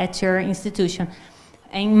policy at your institution.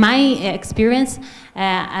 In my experience,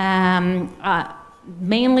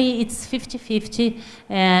 mainly it's 50-50.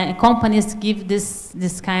 Companies give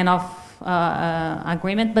this kind of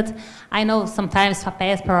agreement, but I know sometimes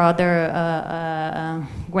Paes or other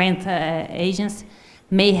grant agents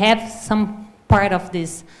may have some part of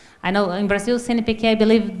this. I know in Brazil, CNPq, I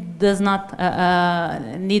believe, does not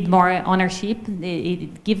need more ownership.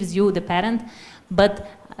 It gives you the patent, but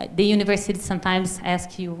the university sometimes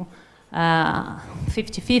asks you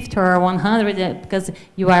 50-50 or 100 because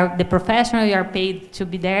you are the professional, you are paid to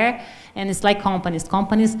be there, and it's like companies.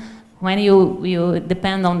 Companies, when you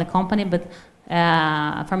depend on the company, but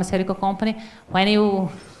pharmaceutical company, when you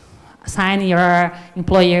sign your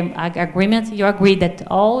employer agreement, you agree that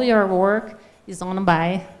all your work is owned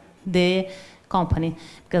by the company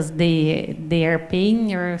because they are paying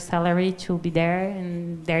your salary to be there,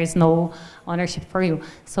 and there is no ownership for you.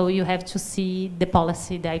 So you have to see the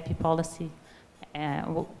policy, the IP policy,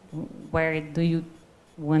 where do you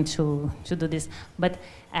want to do this. But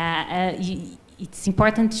it's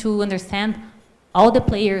important to understand all the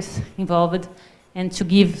players involved and to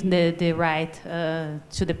give the right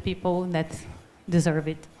to the people that deserve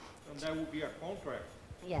it. And that will be a contract?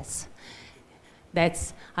 Yes.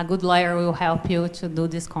 That's a good lawyer will help you to do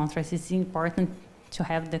this contract. It's important to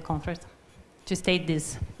have the contract, to state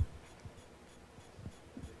this.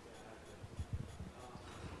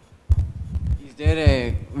 Is there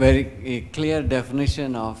a very clear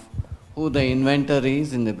definition of who the inventor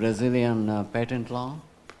is in the Brazilian patent law?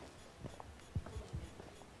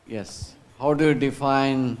 Yes. How do you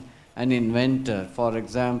define an inventor? For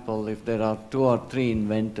example, if there are 2 or 3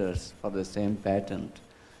 inventors for the same patent,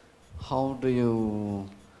 how do you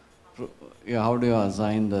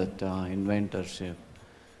assign that inventorship?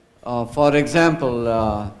 For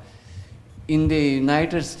example, in the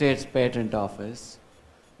United States Patent Office,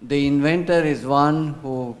 the inventor is one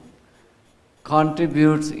who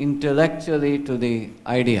contributes intellectually to the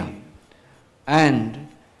idea. And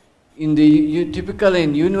typically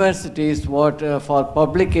in universities, for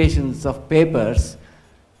publications of papers,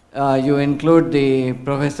 you include the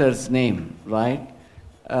professor's name, right?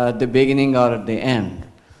 At the beginning or at the end.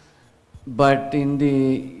 But in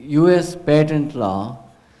the US patent law,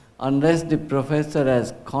 unless the professor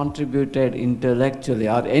has contributed intellectually,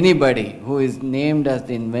 or anybody who is named as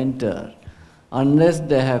the inventor, unless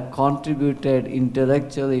they have contributed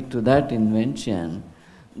intellectually to that invention,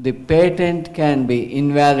 the patent can be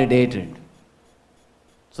invalidated.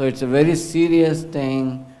 So it's a very serious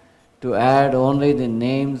thing to add only the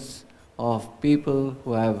names of people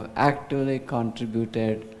who have actively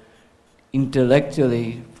contributed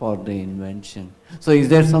intellectually for the invention. So is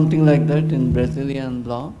there something like that in Brazilian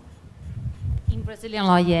law? In Brazilian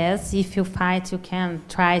law, yes. If you fight, you can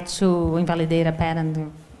try to invalidate a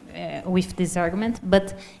patent with this argument.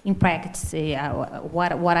 But in practice,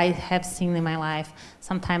 what I have seen in my life,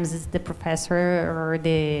 sometimes it's the professor or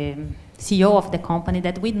the CEO of the company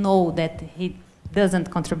that we know that he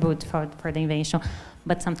doesn't contribute for the invention,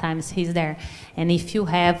 but sometimes he's there. And if you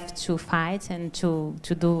have to fight and to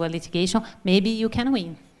do a litigation, maybe you can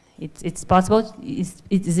win. It's possible.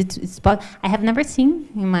 I have never seen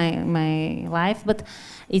in my life, but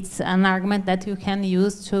it's an argument that you can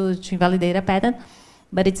use to invalidate a patent.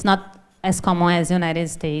 But it's not as common as the United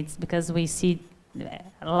States, because we see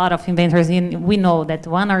a lot of inventors, we know that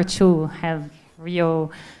 1 or 2 have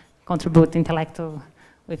real contribute intellectual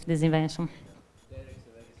with this invention. There is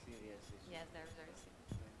a very serious issue. Yes, there is very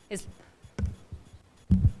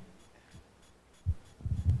serious.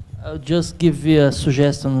 I'll just give you a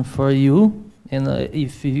suggestion for you, and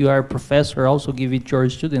if you are a professor, also give it to your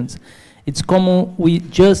students. It's common we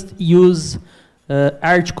just use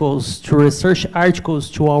research articles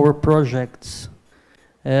to our projects.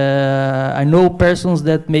 I know persons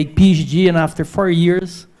that make PhD, and after 4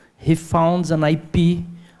 years, he found an IP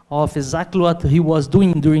of exactly what he was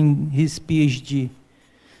doing during his PhD.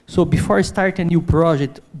 So before starting a new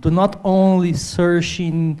project, do not only search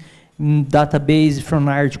in database from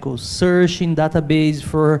articles, search in database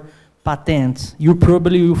for patents. You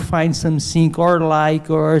probably will find something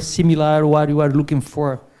or similar what you are looking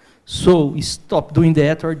for. So stop doing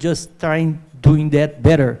that, or just trying doing that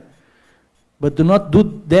better. But do not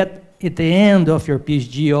do that at the end of your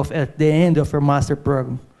PhD or at the end of your master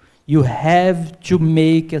program. You have to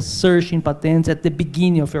make a search in patents at the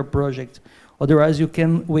beginning of your project. Otherwise, you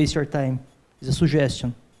can waste your time. It's a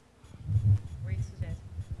suggestion. Great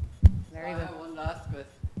suggestion. Very good. I have one last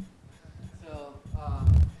question. So,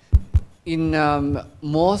 in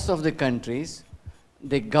most of the countries,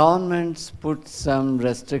 the governments put some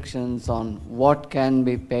restrictions on what can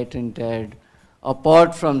be patented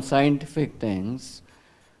apart from scientific things.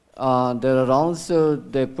 There are also,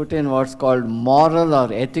 they put in what's called moral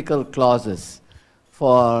or ethical clauses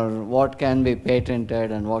for what can be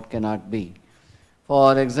patented and what cannot be.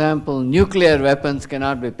 For example, nuclear weapons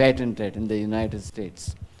cannot be patented in the United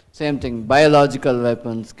States. Same thing, biological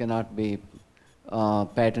weapons cannot be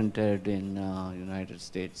patented in United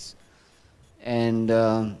States. And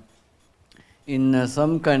in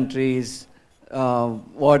some countries,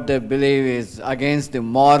 what they believe is against the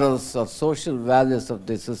morals or social values of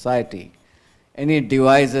the society. Any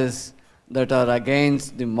devices that are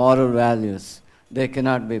against the moral values, they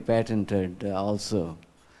cannot be patented also.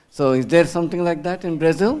 So is there something like that in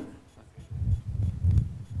Brazil?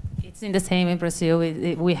 It's in the same in Brazil.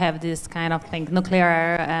 We have this kind of thing,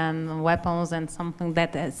 nuclear weapons and something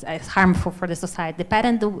that is harmful for the society. The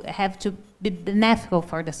patent do have to be beneficial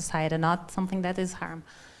for the society, not something that is harm.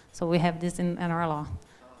 So we have this in our law.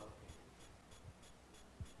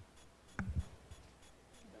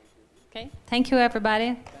 Okay, thank you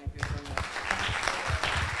everybody.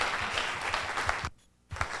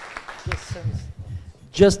 Thank you so much.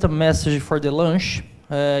 Just a message for the lunch.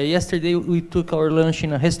 Yesterday we took our lunch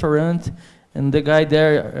in a restaurant, and the guy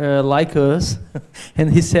there liked us,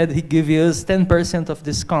 and he said he give us 10% of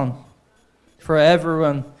discount for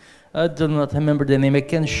everyone. I do not remember the name. I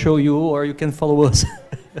can show you, or you can follow us.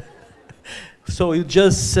 So you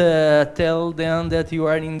just tell them that you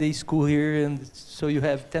are in the school here, and so you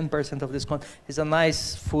have 10% of discount. It's a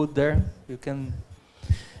nice food there. You can.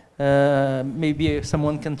 Maybe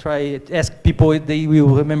someone can try it. Ask people if they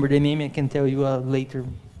will remember the name. I can tell you later.